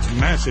 211 with its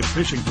massive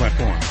fishing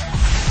platform.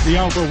 The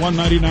Alpha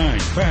 199,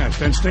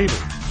 fast and stable.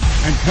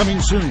 And coming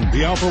soon,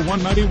 the Alpha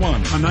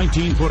 191, a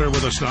 19-footer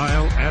with a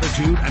style,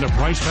 attitude, and a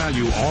price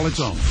value all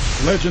its own.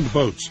 Legend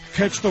Boats.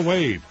 Catch the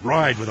wave.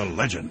 Ride with a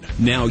legend.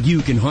 Now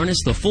you can harness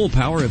the full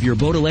power of your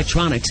boat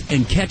electronics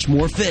and catch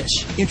more fish.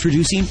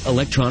 Introducing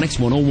Electronics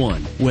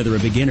 101. Whether a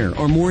beginner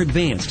or more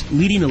advanced,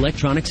 leading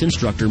electronics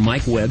instructor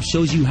Mike Webb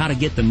shows you how to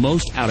get the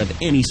most out of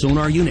any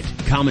sonar unit.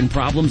 Common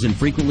problems and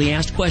frequently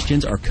asked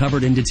questions are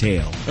covered in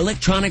detail.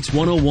 Electronics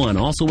 101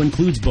 also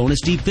includes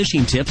bonus deep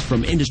fishing tips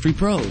from industry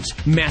pros.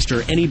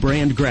 Master any brand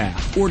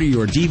graph. Order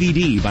your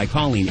DVD by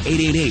calling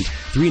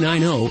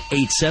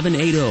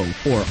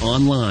 888-390-8780 or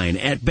online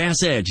at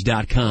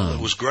bassedge.com.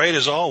 It was great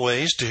as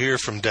always to hear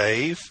from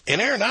Dave. And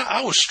Aaron,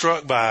 I was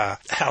struck by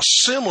how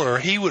similar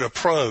he would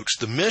approach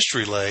the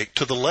Mystery Lake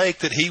to the lake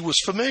that he was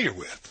familiar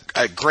with.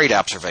 A great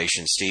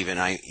observation, Steve, and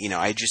I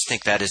just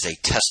think that is a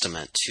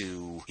testament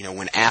to,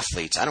 when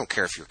athletes, I don't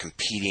care if you're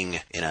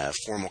competing in a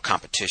formal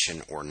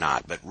competition or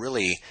not, but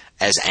really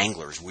as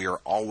anglers, we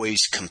are always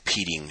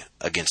competing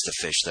against the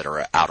fish that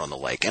are out on the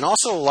lake, and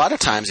also a lot of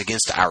times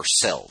against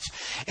ourselves.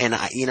 And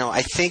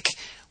I think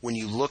when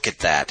you look at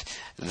that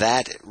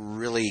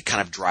really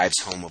kind of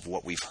drives home of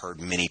what we've heard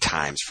many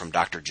times from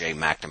Dr. Jay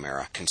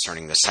McNamara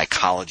concerning the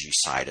psychology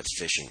side of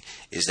fishing,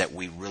 is that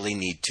we really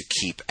need to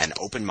keep an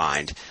open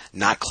mind,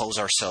 not close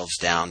ourselves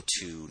down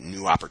to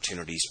new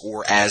opportunities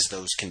or as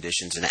those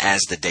conditions and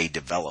as the day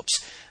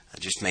develops.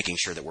 Just making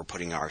sure that we're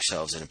putting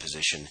ourselves in a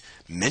position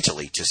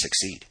mentally to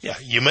succeed. Yeah,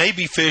 you may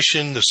be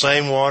fishing the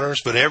same waters,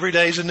 but every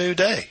day's a new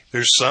day.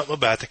 There's something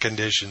about the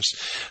conditions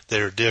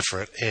that are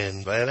different.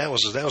 And man, that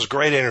was a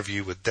great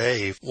interview with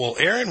Dave. Well,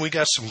 Aaron, we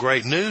got some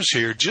great news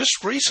here.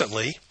 Just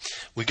recently,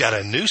 we got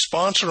a new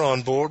sponsor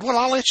on board. Well,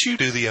 I'll let you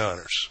do the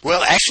honors.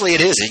 Well, actually, it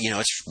is.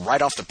 It's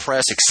right off the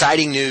press.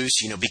 Exciting news.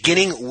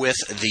 Beginning with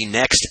the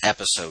next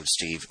episode,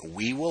 Steve,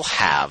 we will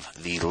have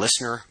the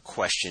listener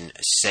question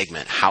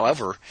segment.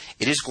 However,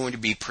 it is going to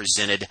be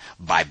presented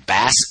by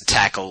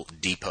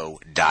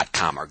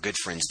BassTackleDepot.com, our good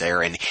friends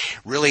there. And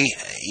really,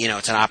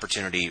 it's an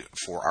opportunity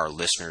for our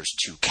listeners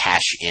to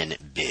cash in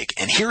big.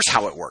 And here's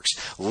how it works.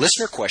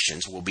 Listener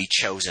questions will be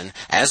chosen,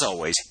 as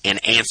always, and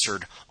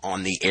answered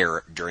on the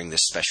air during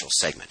this special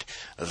segment.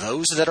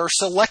 Those that are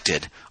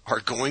selected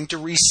are going to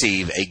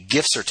receive a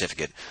gift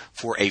certificate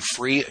for a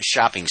free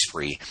shopping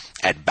spree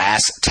at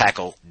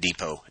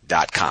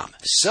BassTackleDepot.com.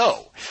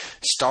 So,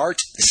 start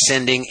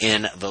sending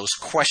in those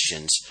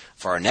questions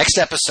for our next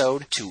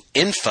episode to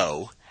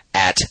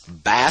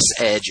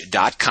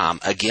info@bassedge.com.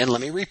 Again,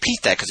 let me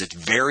repeat that because it's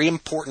very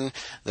important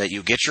that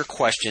you get your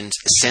questions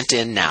sent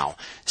in now.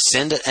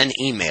 Send an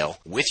email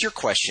with your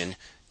question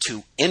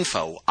to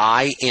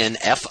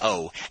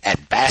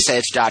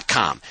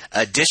info@bassedge.com.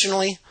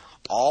 Additionally,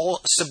 All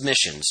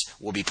submissions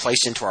will be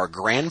placed into our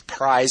grand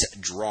prize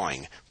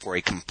drawing for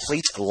a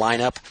complete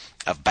lineup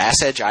of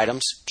Bass Edge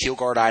items, Keel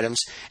Guard items,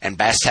 and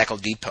Bass Tackle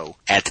Depot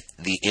at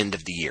the end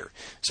of the year.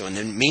 So in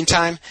the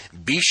meantime,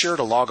 be sure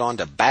to log on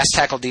to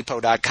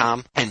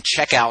BassTackleDepot.com and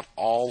check out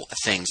all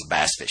things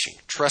bass fishing.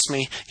 Trust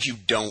me, you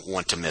don't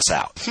want to miss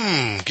out.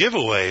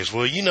 Giveaways.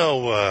 Well, you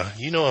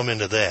know I'm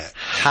into that.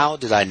 How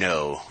did I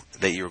know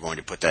that you were going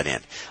to put that in?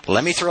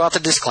 Let me throw out the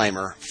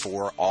disclaimer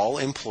for all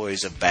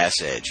employees of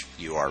Bass Edge.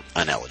 You are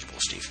ineligible,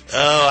 Steve.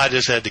 Oh, I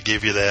just had to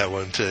give you that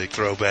one to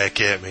throw back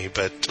at me.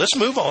 But let's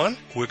move on.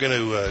 We're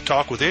going to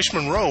talk with Ish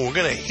Monroe. We're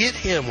going to hit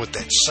him with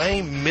that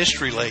same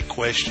Mystery Lake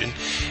question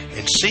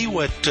and see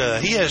what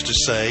he has to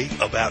say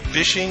about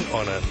fishing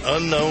on an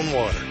unknown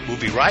water. We'll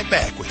be right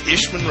back with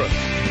Ish Monroe.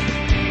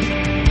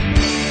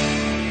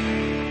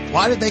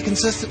 Why did they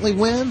consistently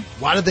win?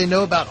 Why did they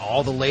know about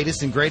all the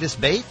latest and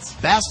greatest baits?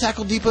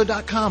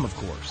 BassTackleDepot.com, of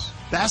course.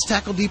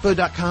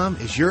 BassTackleDepot.com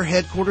is your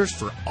headquarters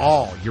for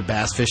all your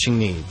bass fishing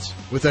needs.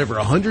 With over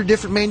 100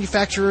 different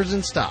manufacturers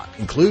in stock,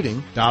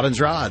 including Dobbins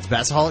Rods,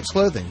 Bassaholics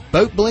Clothing,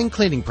 Boat Bling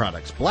Cleaning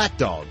Products, Black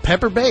Dog,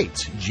 Pepper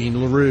Baits, Gene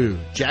LaRue,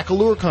 Jack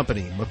Allure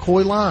Company,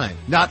 McCoy Line,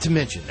 not to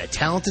mention a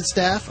talented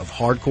staff of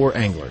hardcore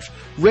anglers,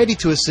 ready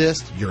to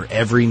assist your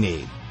every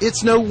need.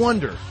 It's no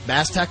wonder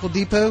Bass Tackle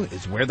Depot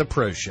is where the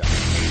pros shop.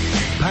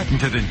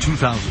 Patented in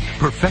 2000,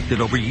 perfected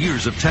over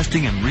years of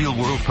testing and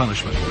real-world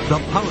punishment, the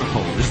Power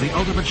Pole is the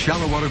ultimate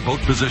shallow water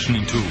boat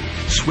positioning tool.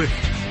 Swift,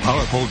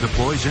 Power Pole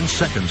deploys in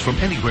seconds from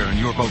anywhere in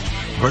your boat.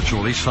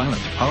 Virtually silent,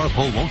 Power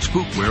Pole won't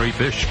spook wary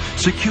fish.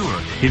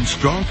 Secure in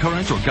strong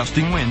currents or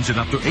gusting winds in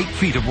up to 8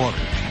 feet of water.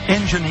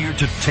 Engineered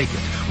to take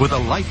it with a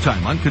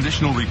lifetime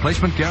unconditional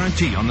replacement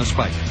guarantee on the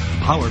spike.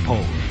 Power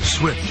Pole,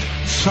 swift,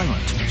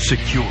 silent,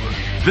 secure.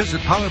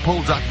 Visit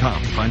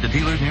PowerPole.com to find a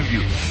dealer near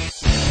you.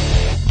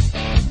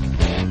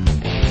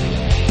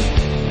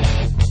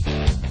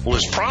 Well,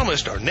 as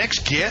promised, our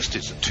next guest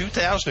is a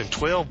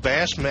 2012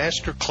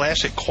 Bassmaster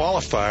Classic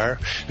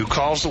qualifier who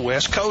calls the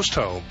West Coast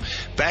home.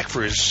 Back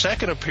for his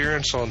second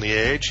appearance on the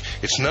Edge,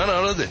 it's none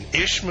other than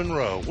Ish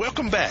Monroe.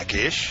 Welcome back,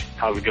 Ish.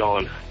 How's it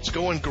going? It's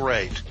going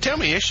great. Tell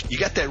me, Ish, you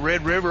got that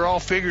Red River all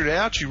figured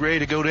out? You ready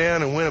to go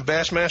down and win a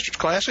Bassmasters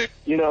Classic?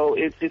 You know,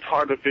 it's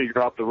hard to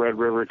figure out the Red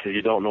River because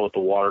you don't know what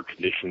the water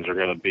conditions are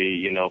going to be.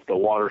 You know, if the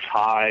water's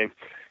high,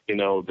 you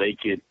know,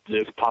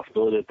 there's a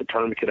possibility that the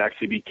tournament could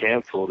actually be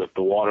canceled. If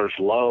the water's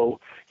low,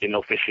 you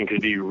know, fishing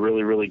could be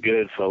really, really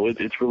good. So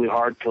it's really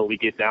hard till we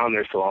get down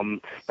there. So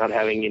I'm not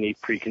having any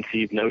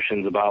preconceived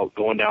notions about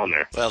going down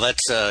there. Well,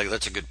 that's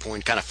a good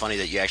point. Kind of funny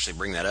that you actually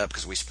bring that up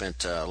because we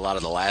spent a lot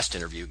of the last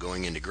interview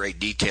going into great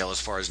detail as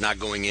far as not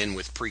going in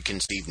with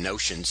preconceived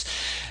notions.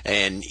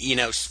 And, you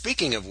know,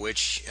 speaking of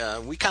which,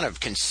 we kind of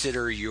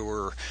consider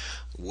your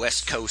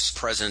West Coast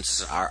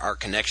presence, our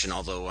connection,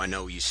 although I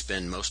know you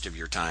spend most of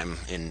your time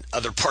in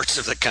other parts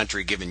of the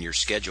country given your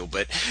schedule.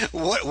 But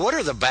what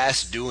are the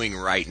bass doing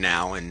right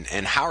now, and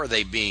how are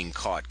they being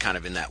caught kind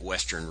of in that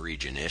western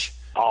region, Ish?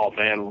 Oh,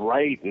 man,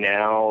 right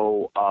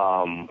now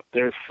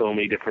there's so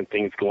many different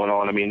things going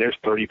on. I mean, there's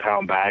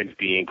 30-pound bags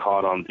being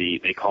caught on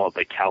they call it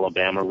the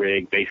Calabama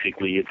rig.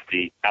 Basically, it's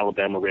the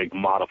Alabama rig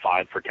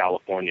modified for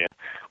California,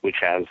 which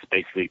has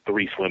basically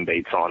 3 swim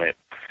baits on it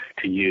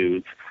to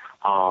use.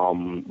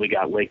 We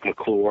got Lake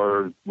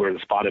McClure where the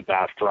spotted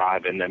bass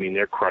thrive, and I mean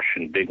they're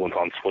crushing big ones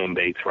on swim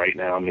baits right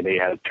now. I mean they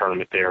had a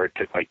tournament there. It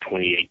took like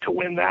 28 to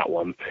win that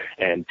one,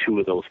 and 2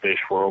 of those fish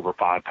were over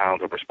 5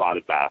 pounds over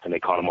spotted bass, and they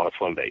caught them on a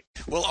swim bait.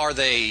 Well, are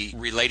they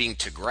relating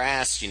to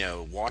grass? You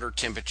know, water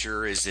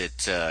temperature? Is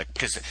it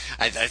because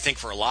I think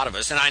for a lot of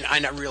us, and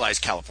I realize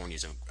California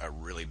is a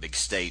really big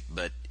state,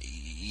 but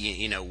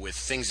you know, with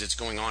things that's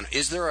going on,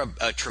 is there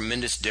a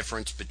tremendous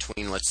difference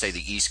between, let's say,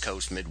 the East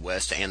Coast,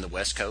 Midwest, and the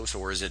West Coast,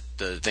 or is it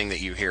the thing that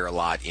you hear a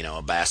lot, you know,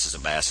 a bass is a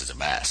bass is a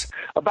bass?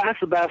 A bass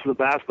is a bass is a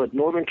bass, but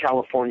Northern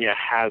California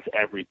has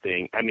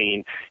everything. I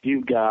mean,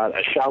 you've got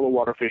a shallow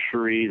water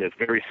fishery that's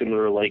very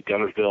similar to Lake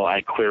Guntersville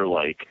at Clear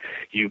Lake.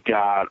 You've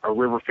got a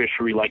river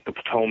fishery like the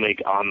Potomac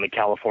on the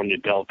California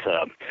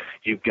Delta.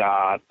 You've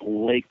got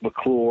Lake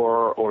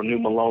McClure or New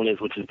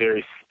Melones, which is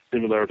very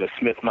similar to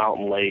Smith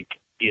Mountain Lake,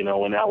 you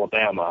know, in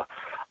Alabama.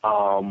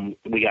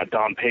 We got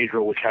Don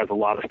Pedro, which has a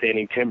lot of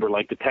standing timber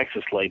like the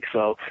Texas Lake.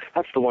 So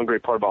that's the one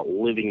great part about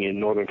living in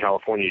Northern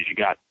California is you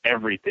got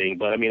everything.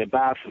 But, I mean, a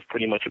bass is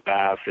pretty much a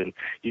bass, and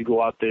you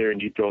go out there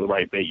and you throw the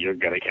right bait, you're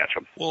going to catch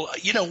them. Well,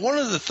 you know, one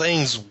of the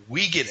things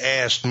we get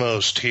asked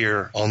most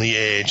here on the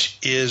Edge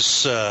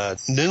is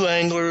new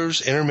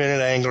anglers,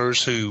 intermittent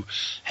anglers who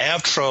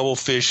have trouble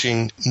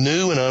fishing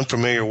new and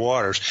unfamiliar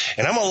waters.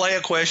 And I'm going to lay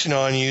a question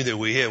on you that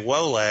we hit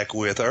Wolak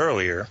with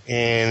earlier,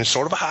 and it's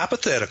sort of a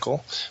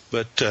hypothetical,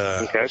 but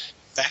okay.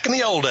 Back in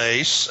the old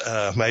days,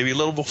 maybe a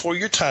little before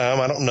your time,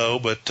 I don't know,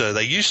 but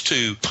they used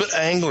to put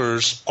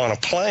anglers on a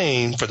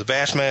plane for the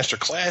Bassmaster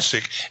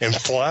Classic and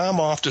fly them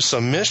off to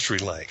some mystery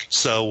lake.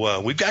 So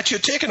we've got you a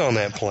ticket on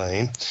that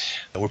plane.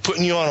 We're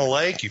putting you on a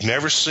lake you've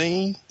never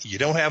seen. You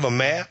don't have a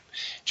map,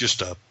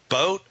 just a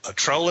boat, a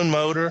trolling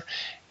motor,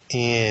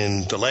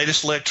 in the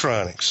latest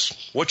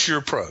electronics. What's your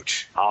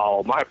approach?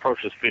 Oh, my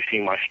approach is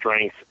fishing my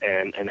strengths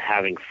and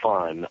having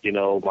fun. You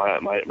know,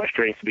 my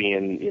strengths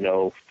being, you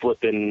know,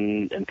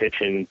 flipping and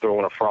pitching,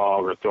 throwing a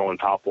frog or throwing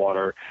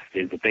topwater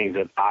is the things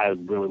that I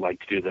really like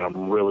to do that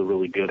I'm really,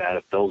 really good at.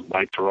 If those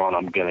bites are on,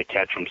 I'm going to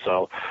catch them.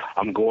 So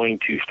I'm going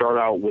to start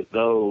out with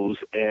those,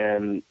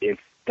 and if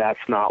that's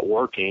not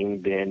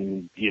working,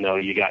 then, you know,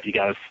 you got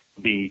to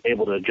be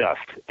able to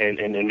adjust and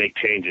make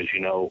changes. You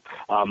know,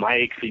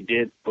 I actually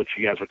did what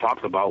you guys were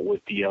talking about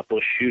with the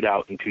Bush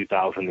shootout in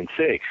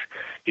 2006.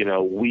 You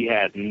know, we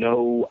had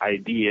no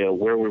idea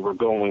where we were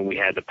going. We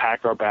had to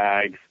pack our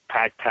bags,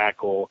 pack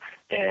tackle,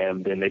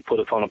 and then they put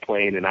us on a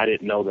plane, and I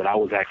didn't know that I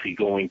was actually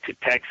going to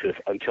Texas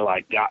until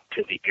I got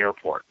to the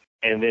airport.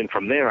 And then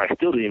from there, I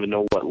still didn't even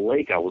know what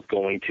lake I was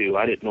going to.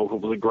 I didn't know if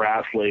it was a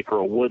grass lake or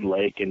a wood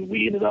lake, and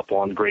we ended up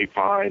on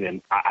Grapevine,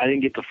 and I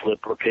didn't get to flip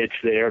or pitch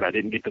there, and I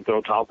didn't get to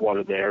throw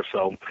topwater there.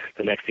 So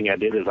the next thing I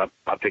did is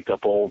I picked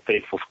up old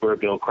faithful square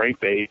bill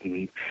crankbait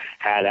and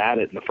had at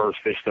it, and the first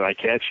fish that I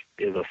catch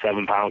is a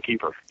 7-pound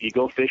keeper. You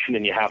go fishing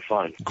and you have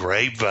fun.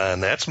 Grapevine,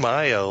 that's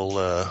my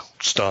old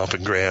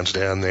stomping grounds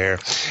down there.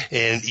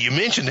 And you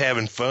mentioned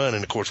having fun,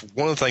 and of course,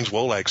 one of the things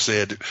Wolak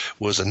said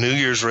was a New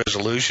Year's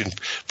resolution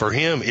for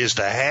him is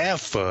to have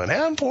fun.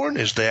 How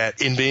important is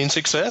that in being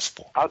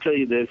successful? I'll tell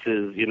you this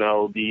is, you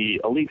know,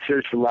 the Elite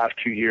Series for the last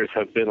 2 years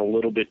have been a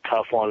little bit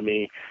tough on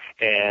me.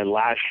 And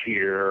last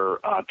year,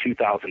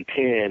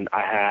 2010,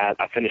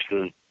 I finished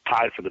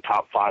tied for the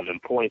top 5 in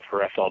points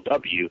for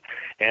FLW,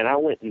 and I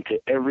went into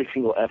every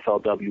single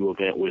FLW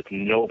event with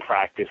no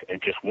practice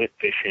and just went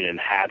fishing and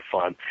had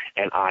fun,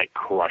 and I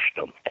crushed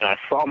them. And I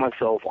saw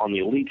myself on the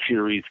Elite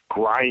Series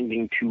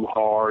grinding too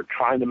hard,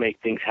 trying to make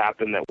things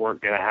happen that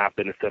weren't going to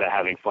happen instead of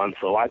having fun.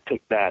 So I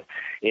took that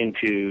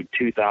into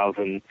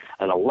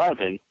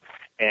 2011.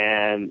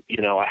 And,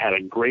 you know, I had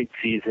a great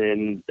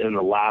season in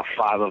the last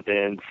 5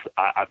 events.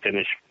 I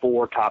finished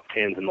 4 top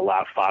 10s in the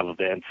last 5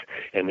 events.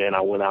 And then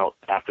I went out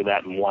after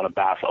that and won a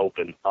Bass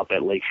Open up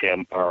at Lake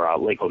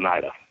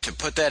Oneida. To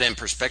put that in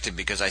perspective,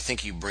 because I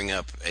think you bring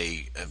up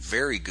a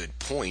very good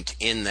point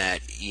in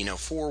that, you know,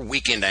 for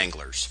weekend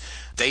anglers,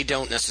 they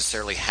don't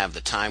necessarily have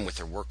the time with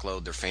their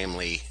workload, their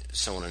family,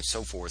 so on and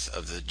so forth,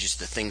 of just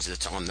the things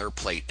that's on their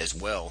plate as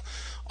well,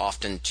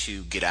 often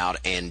to get out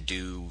and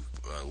do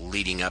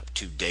leading up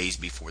to days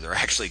before they're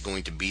actually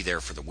going to be there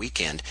for the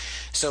weekend.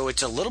 So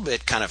it's a little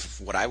bit kind of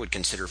what I would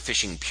consider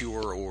fishing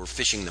pure or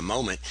fishing the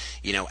moment.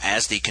 You know,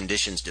 as the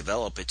conditions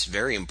develop, it's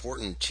very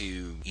important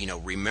to, you know,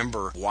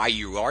 remember why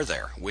you are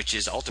there, which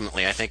is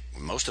ultimately, I think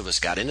most of us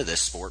got into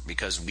this sport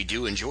because we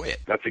do enjoy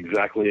it. That's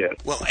exactly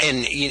it. Well,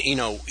 and, you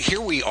know,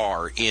 here we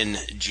are in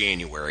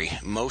January.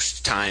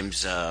 Most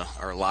times,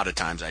 or a lot of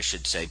times, I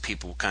should say,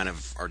 people kind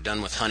of are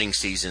done with hunting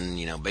season.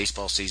 You know,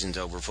 baseball season's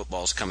over,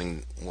 football's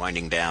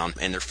winding down,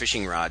 and their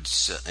fishing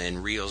rods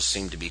and reels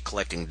seem to be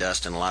collecting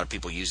dust, and a lot of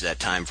people use that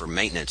time for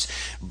maintenance.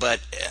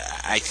 But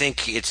I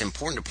think it's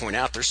important to point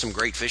out there's some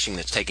great fishing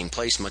that's taking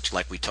place, much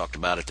like we talked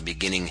about at the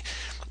beginning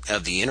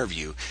of the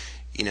interview.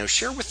 You know,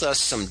 share with us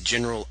some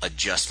general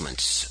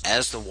adjustments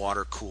as the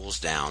water cools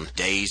down.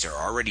 Days are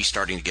already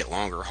starting to get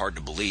longer, hard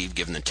to believe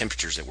given the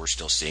temperatures that we're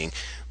still seeing.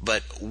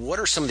 But what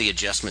are some of the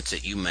adjustments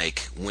that you make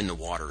when the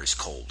water is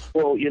cold?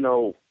 Well, you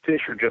know,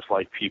 fish are just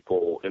like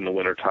people in the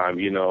wintertime.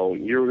 You know,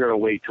 you're going to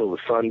wait till the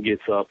sun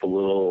gets up a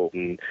little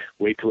and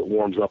wait till it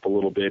warms up a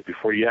little bit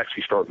before you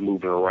actually start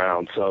moving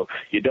around. So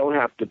you don't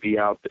have to be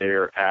out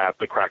there at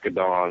the crack of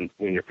dawn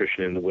when you're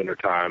fishing in the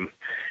wintertime.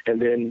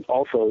 And then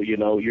also, you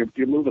know, you're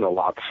moving a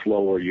lot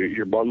slower.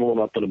 You're bundling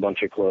up in a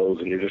bunch of clothes,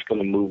 and you're just going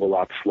to move a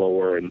lot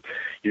slower, and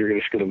you're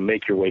just going to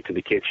make your way to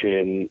the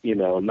kitchen, you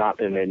know, not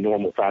in a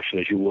normal fashion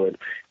as you would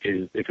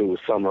if it was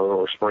summer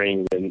or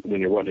spring when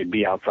you're wanting to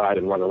be outside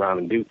and run around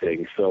and do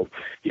things. So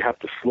you have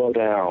to slow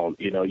down.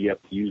 You know, you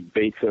have to use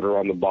baits that are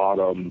on the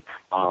bottom,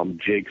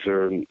 jigs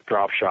or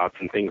drop shots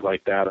and things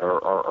like that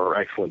are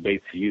excellent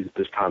baits to use at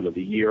this time of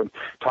the year.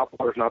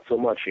 Topwater's not so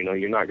much. You know,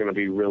 you're not going to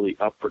be really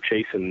up for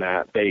chasing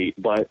that bait,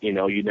 but, you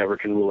know, you never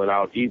can rule it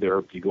out either.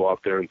 If you go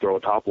out there and throw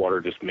a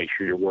topwater, just make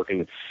sure you're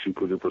working it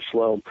super duper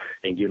slow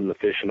and giving the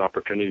fish an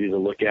opportunity to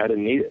look at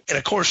and eat it. And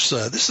of course,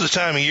 this is the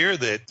time of year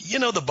that, you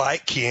know, the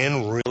bite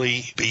can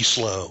really be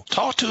slow.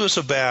 Talk to us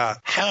about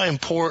how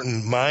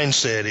important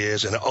mindset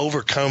is in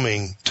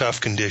overcoming tough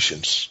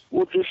conditions.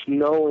 Well, just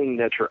knowing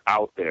that you're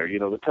out there, you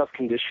know, the tough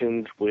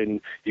conditions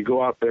when you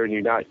go out there and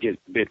you not get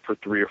bit for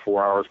 3 or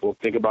 4 hours. Well,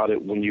 think about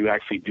it when you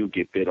actually do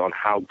get bit on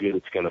how good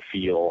it's going to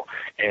feel,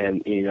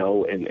 and, you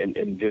know,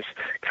 and just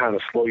kind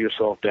of slow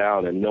yourself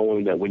down and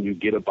knowing that when you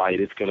get a bite,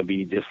 it's going to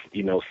be just,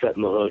 you know,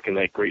 setting the hook and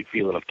that great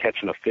feeling of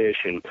catching a fish,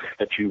 and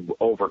that you've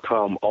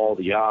overcome all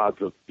the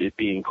odds of it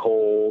being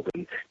cold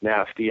and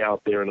nasty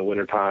out there in the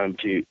wintertime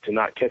to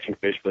not catching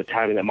fish, but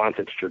having that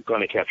mindset that you're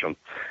going to catch them.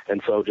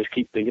 And so just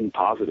keep thinking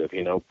positive,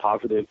 you know,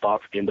 positive thoughts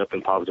thoughts end up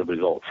in positive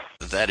results.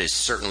 That is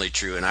certainly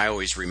true, and I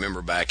always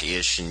remember back,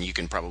 Ish, and you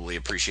can probably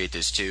appreciate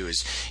this too,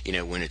 is,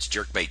 when it's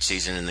jerkbait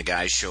season and the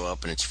guys show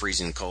up and it's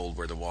freezing cold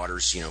where the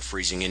water's,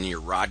 freezing in, your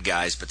rod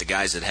guys, but the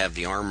guys that have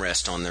the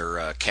armrest on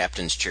their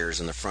captain's chairs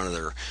in the front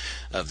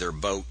of their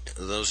boat,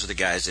 those are the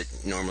guys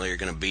that normally are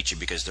going to beat you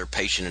because they're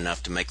patient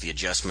enough to make the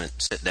adjustment,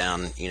 sit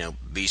down,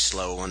 be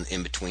slow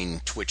in between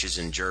twitches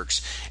and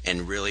jerks,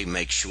 and really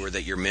make sure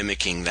that you're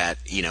mimicking that,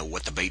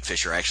 what the bait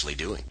fish are actually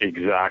doing.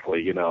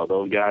 Exactly.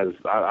 Those guys,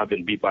 I've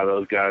been beat by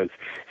those guys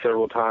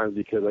several times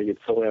because I get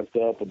so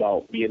amped up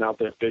about being out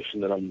there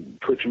fishing that I'm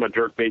twitching my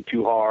jerkbait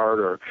too hard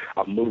or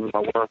I'm moving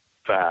my worm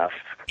fast.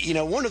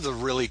 One of the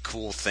really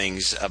cool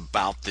things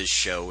about this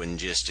show, and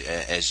just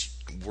as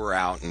we're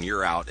out and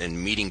you're out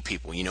and meeting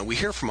people, we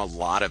hear from a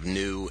lot of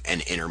new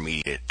and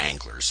intermediate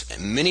anglers,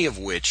 and many of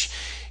which,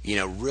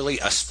 really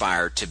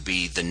aspire to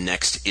be the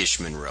next Ish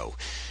Monroe.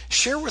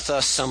 Share with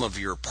us some of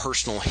your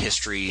personal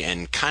history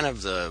and kind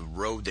of the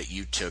road that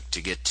you took to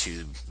get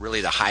to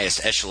really the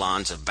highest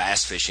echelons of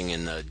bass fishing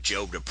in the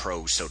Job to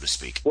Pro, so to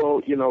speak.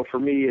 Well, for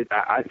me,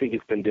 I think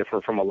it's been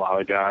different from a lot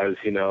of guys.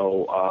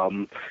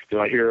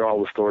 I hear all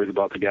the stories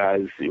about the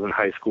guys in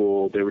high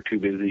school. They were too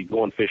busy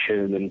going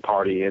fishing and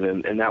partying,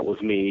 and that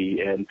was me.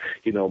 And,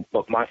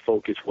 but my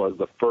focus was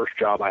the first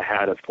job I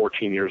had at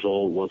 14 years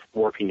old was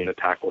working in a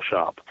tackle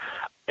shop.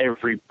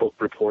 Every book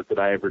report that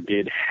I ever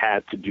did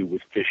had to do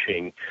with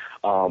fishing.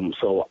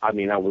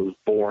 I was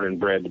born and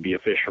bred to be a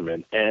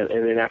fisherman. And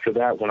then after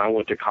that, when I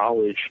went to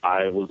college,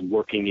 I was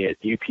working at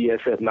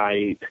UPS at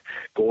night,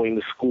 going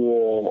to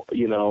school,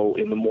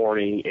 in the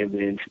morning, and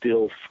then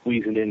still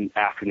squeezing in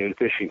afternoon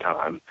fishing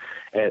time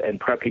and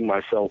prepping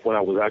myself when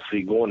I was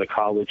actually going to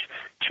college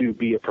to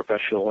be a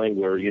professional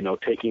angler,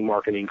 taking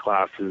marketing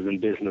classes and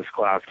business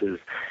classes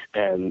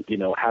and,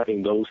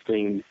 having those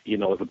things,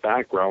 as a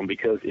background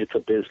because it's a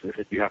business.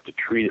 You have to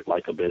treat it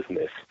like a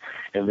business.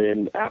 And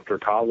then after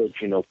college,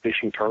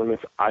 fishing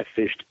tournaments, I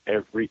fished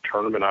every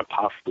tournament I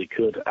possibly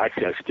could.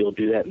 Actually, I still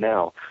do that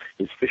now.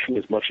 It's fishing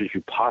as much as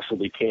you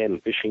possibly can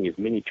and fishing as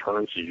many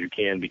tournaments as you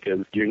can because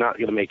you're not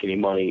going to make any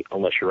money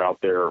unless you're out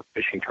there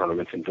fishing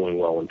tournaments and doing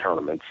well in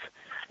tournaments.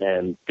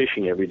 And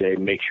fishing every day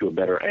makes you a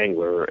better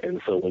angler.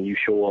 And so when you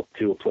show up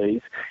to a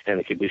place and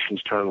the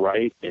conditions turn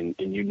right and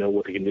you know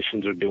what the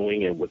conditions are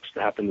doing and what's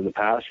happened in the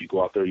past, you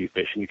go out there, you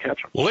fish, and you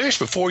catch them. Well, Ish,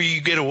 before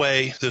you get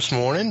away this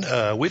morning,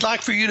 we'd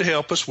like for you to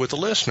help us with a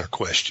listener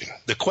question.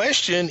 The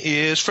question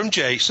is from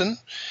Jason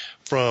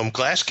from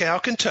Glasgow,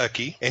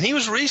 Kentucky, and he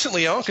was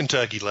recently on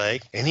Kentucky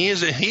Lake, and he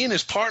and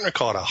his partner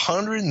caught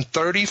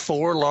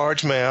 134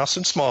 largemouths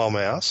and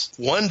smallmouths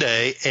one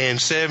day and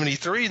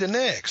 73 the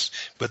next,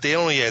 but they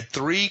only had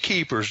 3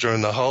 keepers during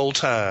the whole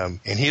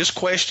time. And his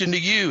question to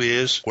you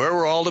is, where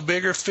were all the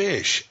bigger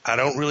fish? I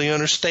don't really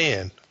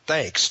understand.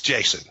 Thanks,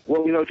 Jason.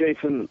 Well,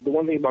 Jason, the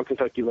one thing about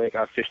Kentucky Lake,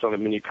 I've fished on it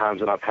many times,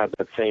 and I've had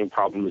that same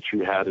problem that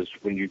you had is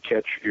when you're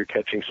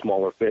catching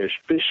smaller fish.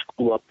 Fish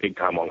school up big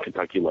time on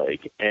Kentucky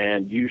Lake,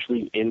 and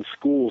usually in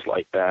schools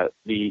like that,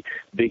 the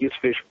biggest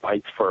fish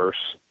bites first,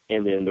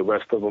 and then the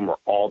rest of them are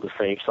all the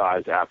same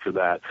size after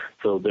that.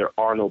 So there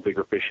are no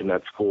bigger fish in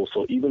that school.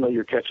 So even though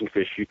you're catching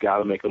fish, you got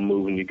to make a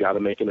move and you got to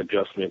make an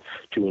adjustment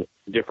to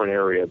a different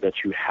area that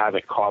you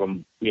haven't caught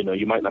them.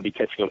 You might not be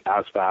catching them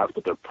as fast,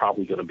 but they're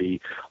probably going to be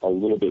a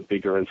little bit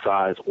bigger in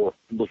size, or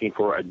looking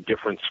for a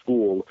different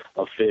school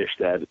of fish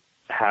that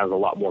has a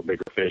lot more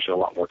bigger fish and a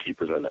lot more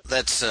keepers in it.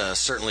 That's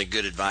certainly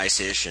good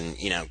advice, Ish, and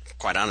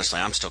quite honestly,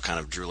 I'm still kind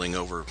of drooling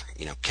over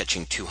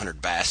catching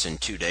 200 bass in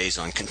 2 days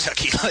on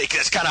Kentucky Lake.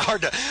 It's kind of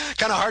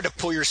hard to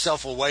pull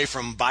yourself away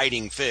from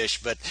biting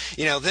fish, but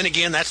then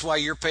again, that's why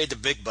you're paid the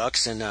big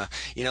bucks. And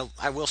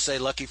I will say,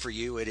 lucky for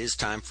you, it is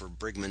time for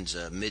Brigman's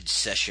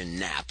mid-session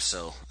nap,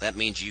 so that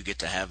means you get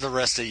to have the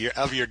rest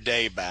of your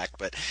day back.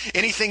 But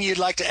anything you'd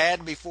like to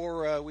add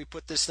before we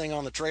put this thing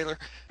on the trailer?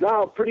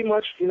 No, pretty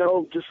much.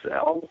 Just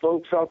all the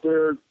folks out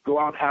there, go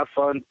out, have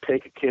fun,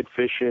 take a kid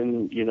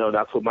fishing.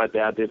 That's what my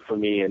dad did for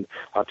me, and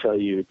I'll tell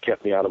you, it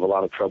kept me out of a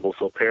lot of trouble.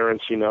 So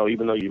parents,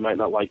 even though you might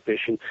not like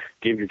fishing,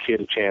 give your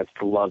kid a chance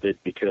to love it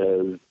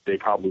because they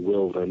probably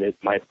will, and it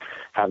might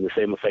have the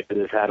same effect that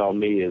it's had on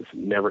me. Is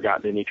never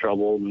gotten in any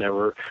trouble,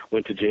 never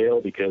went to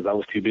jail because I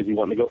was too busy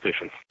wanting to go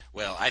fishing.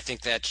 Well, I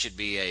think that should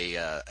be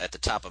at the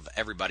top of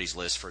everybody's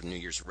list for New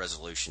Year's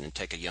resolution, and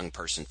take a young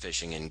person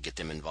fishing and get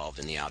them involved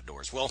in the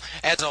outdoors. Well,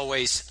 as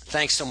always,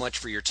 thanks so much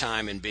for your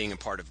time and being a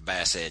part of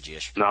Bass Edge,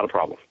 Ish. Not a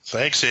problem.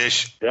 Thanks,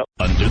 Ish. Yep.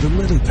 Under the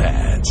lily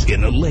pads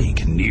in a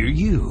lake near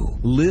you,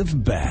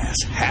 live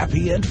bass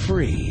happy and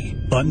free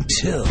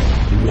until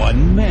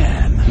one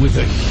man with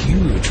a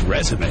huge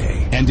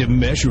resume and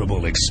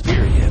immeasurable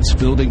experience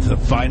building the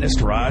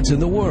finest rods in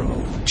the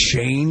world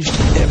changed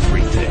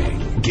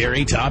everything.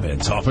 Gary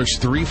Dobbins offers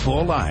 3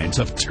 full lines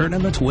of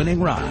tournament-winning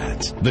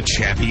rods. The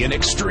Champion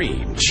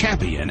Extreme,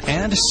 Champion,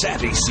 and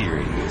Savvy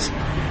series.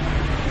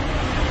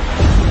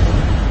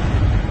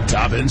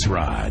 Dobbins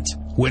Rods.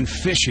 when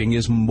fishing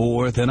is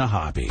more than a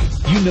hobby.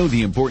 You know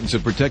the importance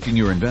of protecting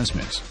your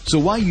investments, so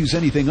why use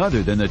anything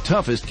other than the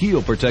toughest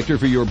keel protector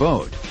for your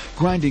boat?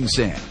 Grinding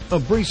sand,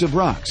 abrasive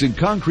rocks, and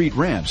concrete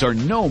ramps are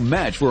no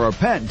match for our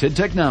patented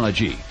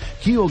technology.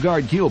 Keel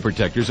Guard keel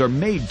protectors are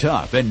made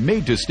tough and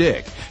made to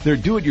stick. Their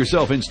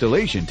do-it-yourself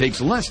installation takes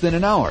less than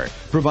an hour,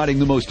 providing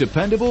the most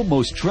dependable,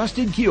 most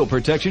trusted keel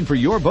protection for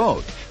your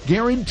boat,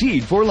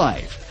 guaranteed for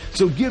life.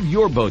 So give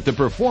your boat the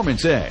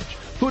performance edge.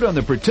 Put on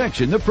the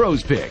protection the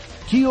pros pick.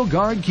 Keel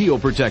Guard keel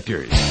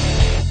protectors.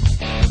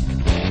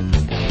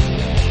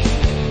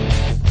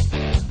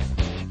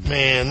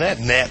 Man, that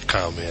nap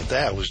comment,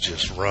 that was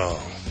just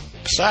wrong.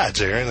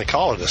 Besides, Aaron, they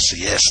call it a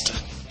siesta.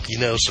 You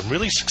know, some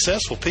really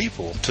successful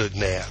people took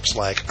naps,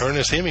 like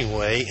Ernest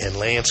Hemingway and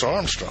Lance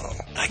Armstrong.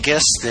 I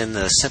guess then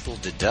the simple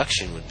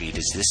deduction would be,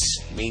 does this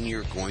mean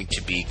you're going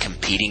to be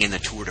competing in the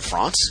Tour de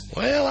France?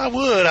 Well, I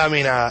would. I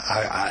mean,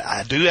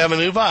 I do have a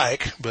new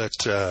bike, but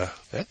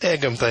that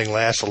daggum thing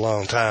lasts a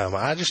long time.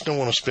 I just don't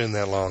want to spend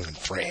that long in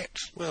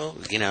France. Well,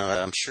 you know,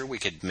 I'm sure we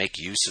could make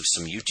use of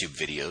some YouTube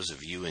videos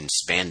of you in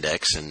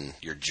spandex and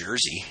your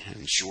jersey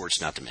and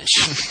shorts, not to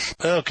mention.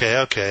 Okay.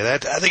 I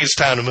think it's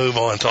time to move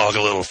on and talk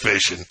a little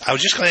fishing. I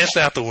was just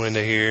glancing out the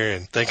window here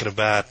and thinking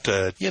about,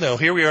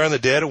 here we are in the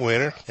dead of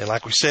winter. And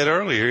like we said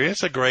earlier,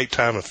 it's a great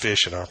time of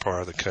fish in our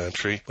part of the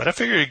country. But I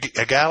figure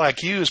a guy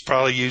like you is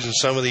probably using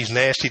some of these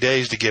nasty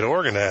days to get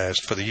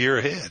organized for the year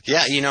ahead.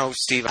 Yeah,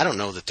 Steve, I don't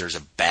know that there's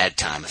a bad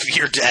time of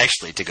year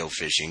to go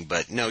fishing,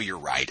 but no, you're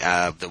right.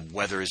 The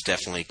weather is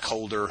definitely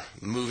colder,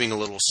 moving a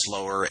little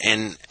slower,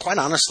 and quite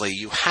honestly,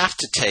 you have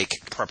to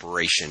take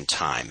preparation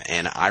time.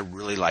 And I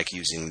really like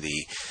using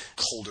the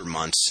colder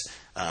months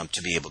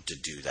to be able to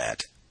do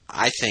that.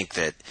 I think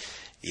that,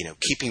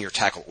 keeping your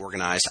tackle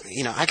organized.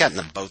 I got in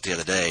the boat the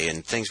other day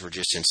and things were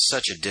just in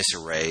such a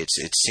disarray.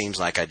 It seems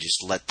like I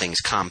just let things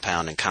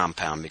compound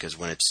because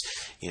when it's,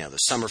 the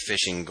summer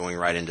fishing going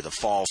right into the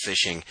fall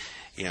fishing,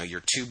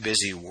 you're too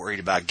busy worried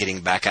about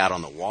getting back out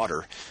on the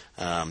water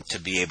to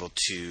be able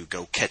to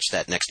go catch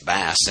that next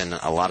bass. And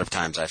a lot of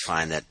times I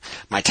find that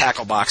my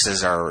tackle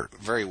boxes are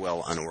very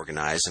well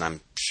unorganized, and I'm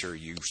sure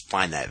you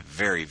find that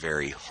very,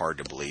 very hard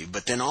to believe.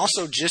 But then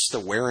also just the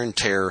wear and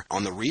tear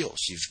on the reels.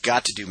 You've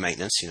got to do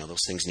maintenance. Those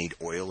things need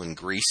oil and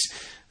grease,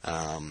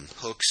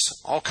 hooks,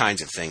 all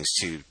kinds of things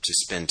to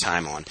spend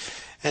time on.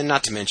 And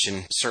not to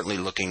mention certainly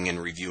looking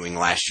and reviewing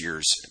last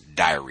year's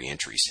diary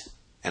entries.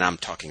 And I'm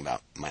talking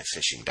about my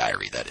fishing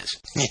diary, that is.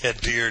 Yeah,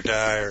 dear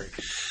diary.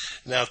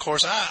 Now, of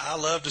course, I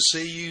love to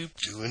see you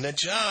doing that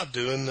job,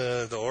 doing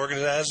the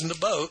organizing the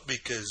boat,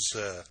 because,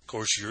 of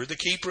course, you're the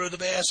keeper of the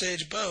Bass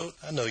Edge boat.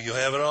 I know you'll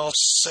have it all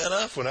set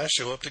up when I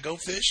show up to go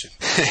fishing.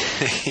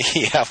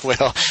 Yeah,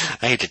 well,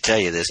 I hate to tell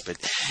you this, but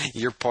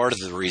you're part of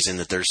the reason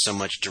that there's so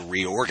much to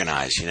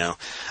reorganize,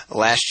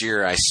 Last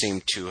year, I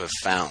seem to have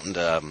found,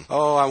 I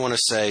want to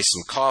say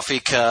some coffee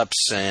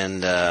cups,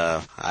 and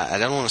I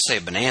don't want to say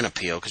a banana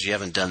peel, because you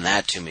haven't done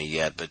that to me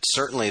yet, but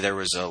certainly there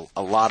was a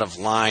lot of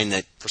line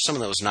that, for some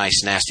of those nice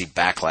nasty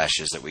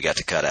backlashes that we got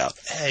to cut out.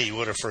 Hey,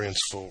 what are friends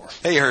for?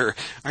 Hey, are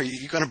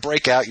you going to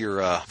break out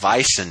your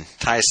vise and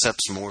tie us up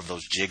some more of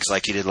those jigs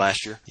like you did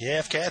last year? Yeah,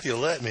 if Kathy will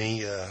let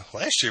me.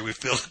 Last year we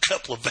filled a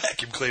couple of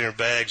vacuum cleaner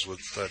bags with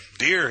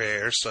deer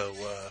hair, so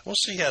we'll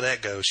see how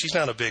that goes. She's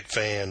not a big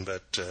fan,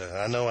 but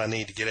I know I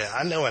need to get out.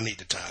 I know I need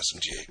to tie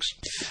some jigs.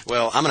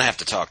 Well, I'm going to have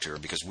to talk to her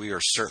because we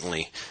are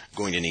certainly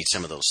going to need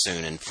some of those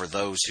soon. And for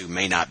those who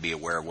may not be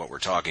aware of what we're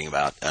talking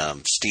about,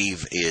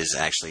 Steve is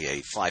actually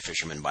a fly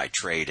fisherman by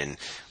trade and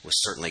was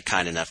certainly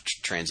kind enough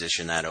to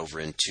transition that over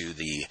into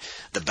the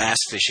bass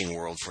fishing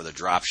world for the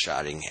drop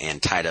shotting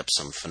and tied up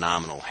some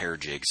phenomenal hair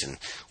jigs. And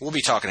we'll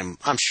be talking,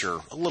 I'm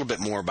sure, a little bit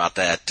more about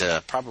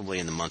that probably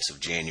in the months of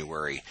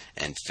January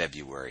and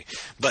February.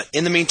 But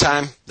in the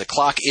meantime, the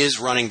clock is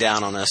running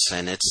down on us,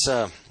 and it's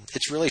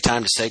really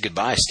time to say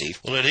goodbye, Steve.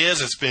 Well, it is.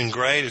 It's been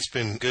great. It's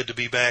been good to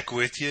be back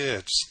with you.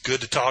 It's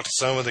good to talk to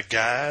some of the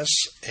guys,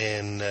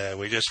 and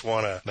we just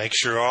want to make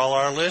sure all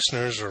our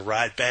listeners are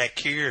right back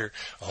here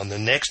on the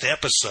next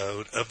episode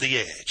of The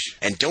Edge.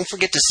 And don't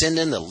forget to send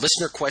in the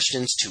listener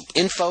questions to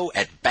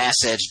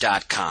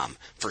info@bassedge.com.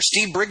 For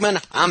Steve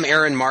Brigman, I'm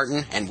Aaron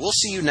Martin, and we'll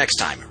see you next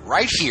time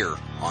right here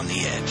on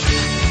The Edge.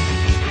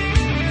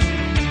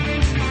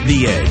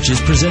 The Edge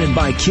is presented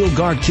by Keel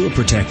Guard Keel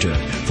Protector.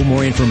 For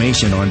more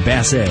information on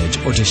Bass Edge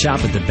or to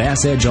shop at the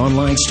Bass Edge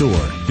online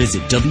store,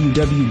 visit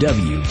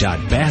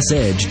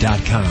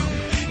www.bassedge.com.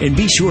 And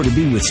be sure to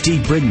be with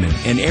Steve Brigman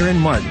and Aaron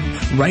Martin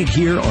right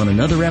here on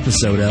another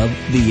episode of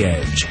The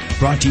Edge.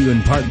 Brought to you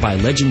in part by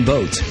Legend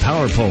Boats,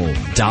 Power Pole,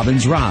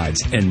 Dobbins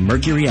Rods, and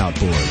Mercury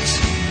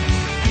Outboards.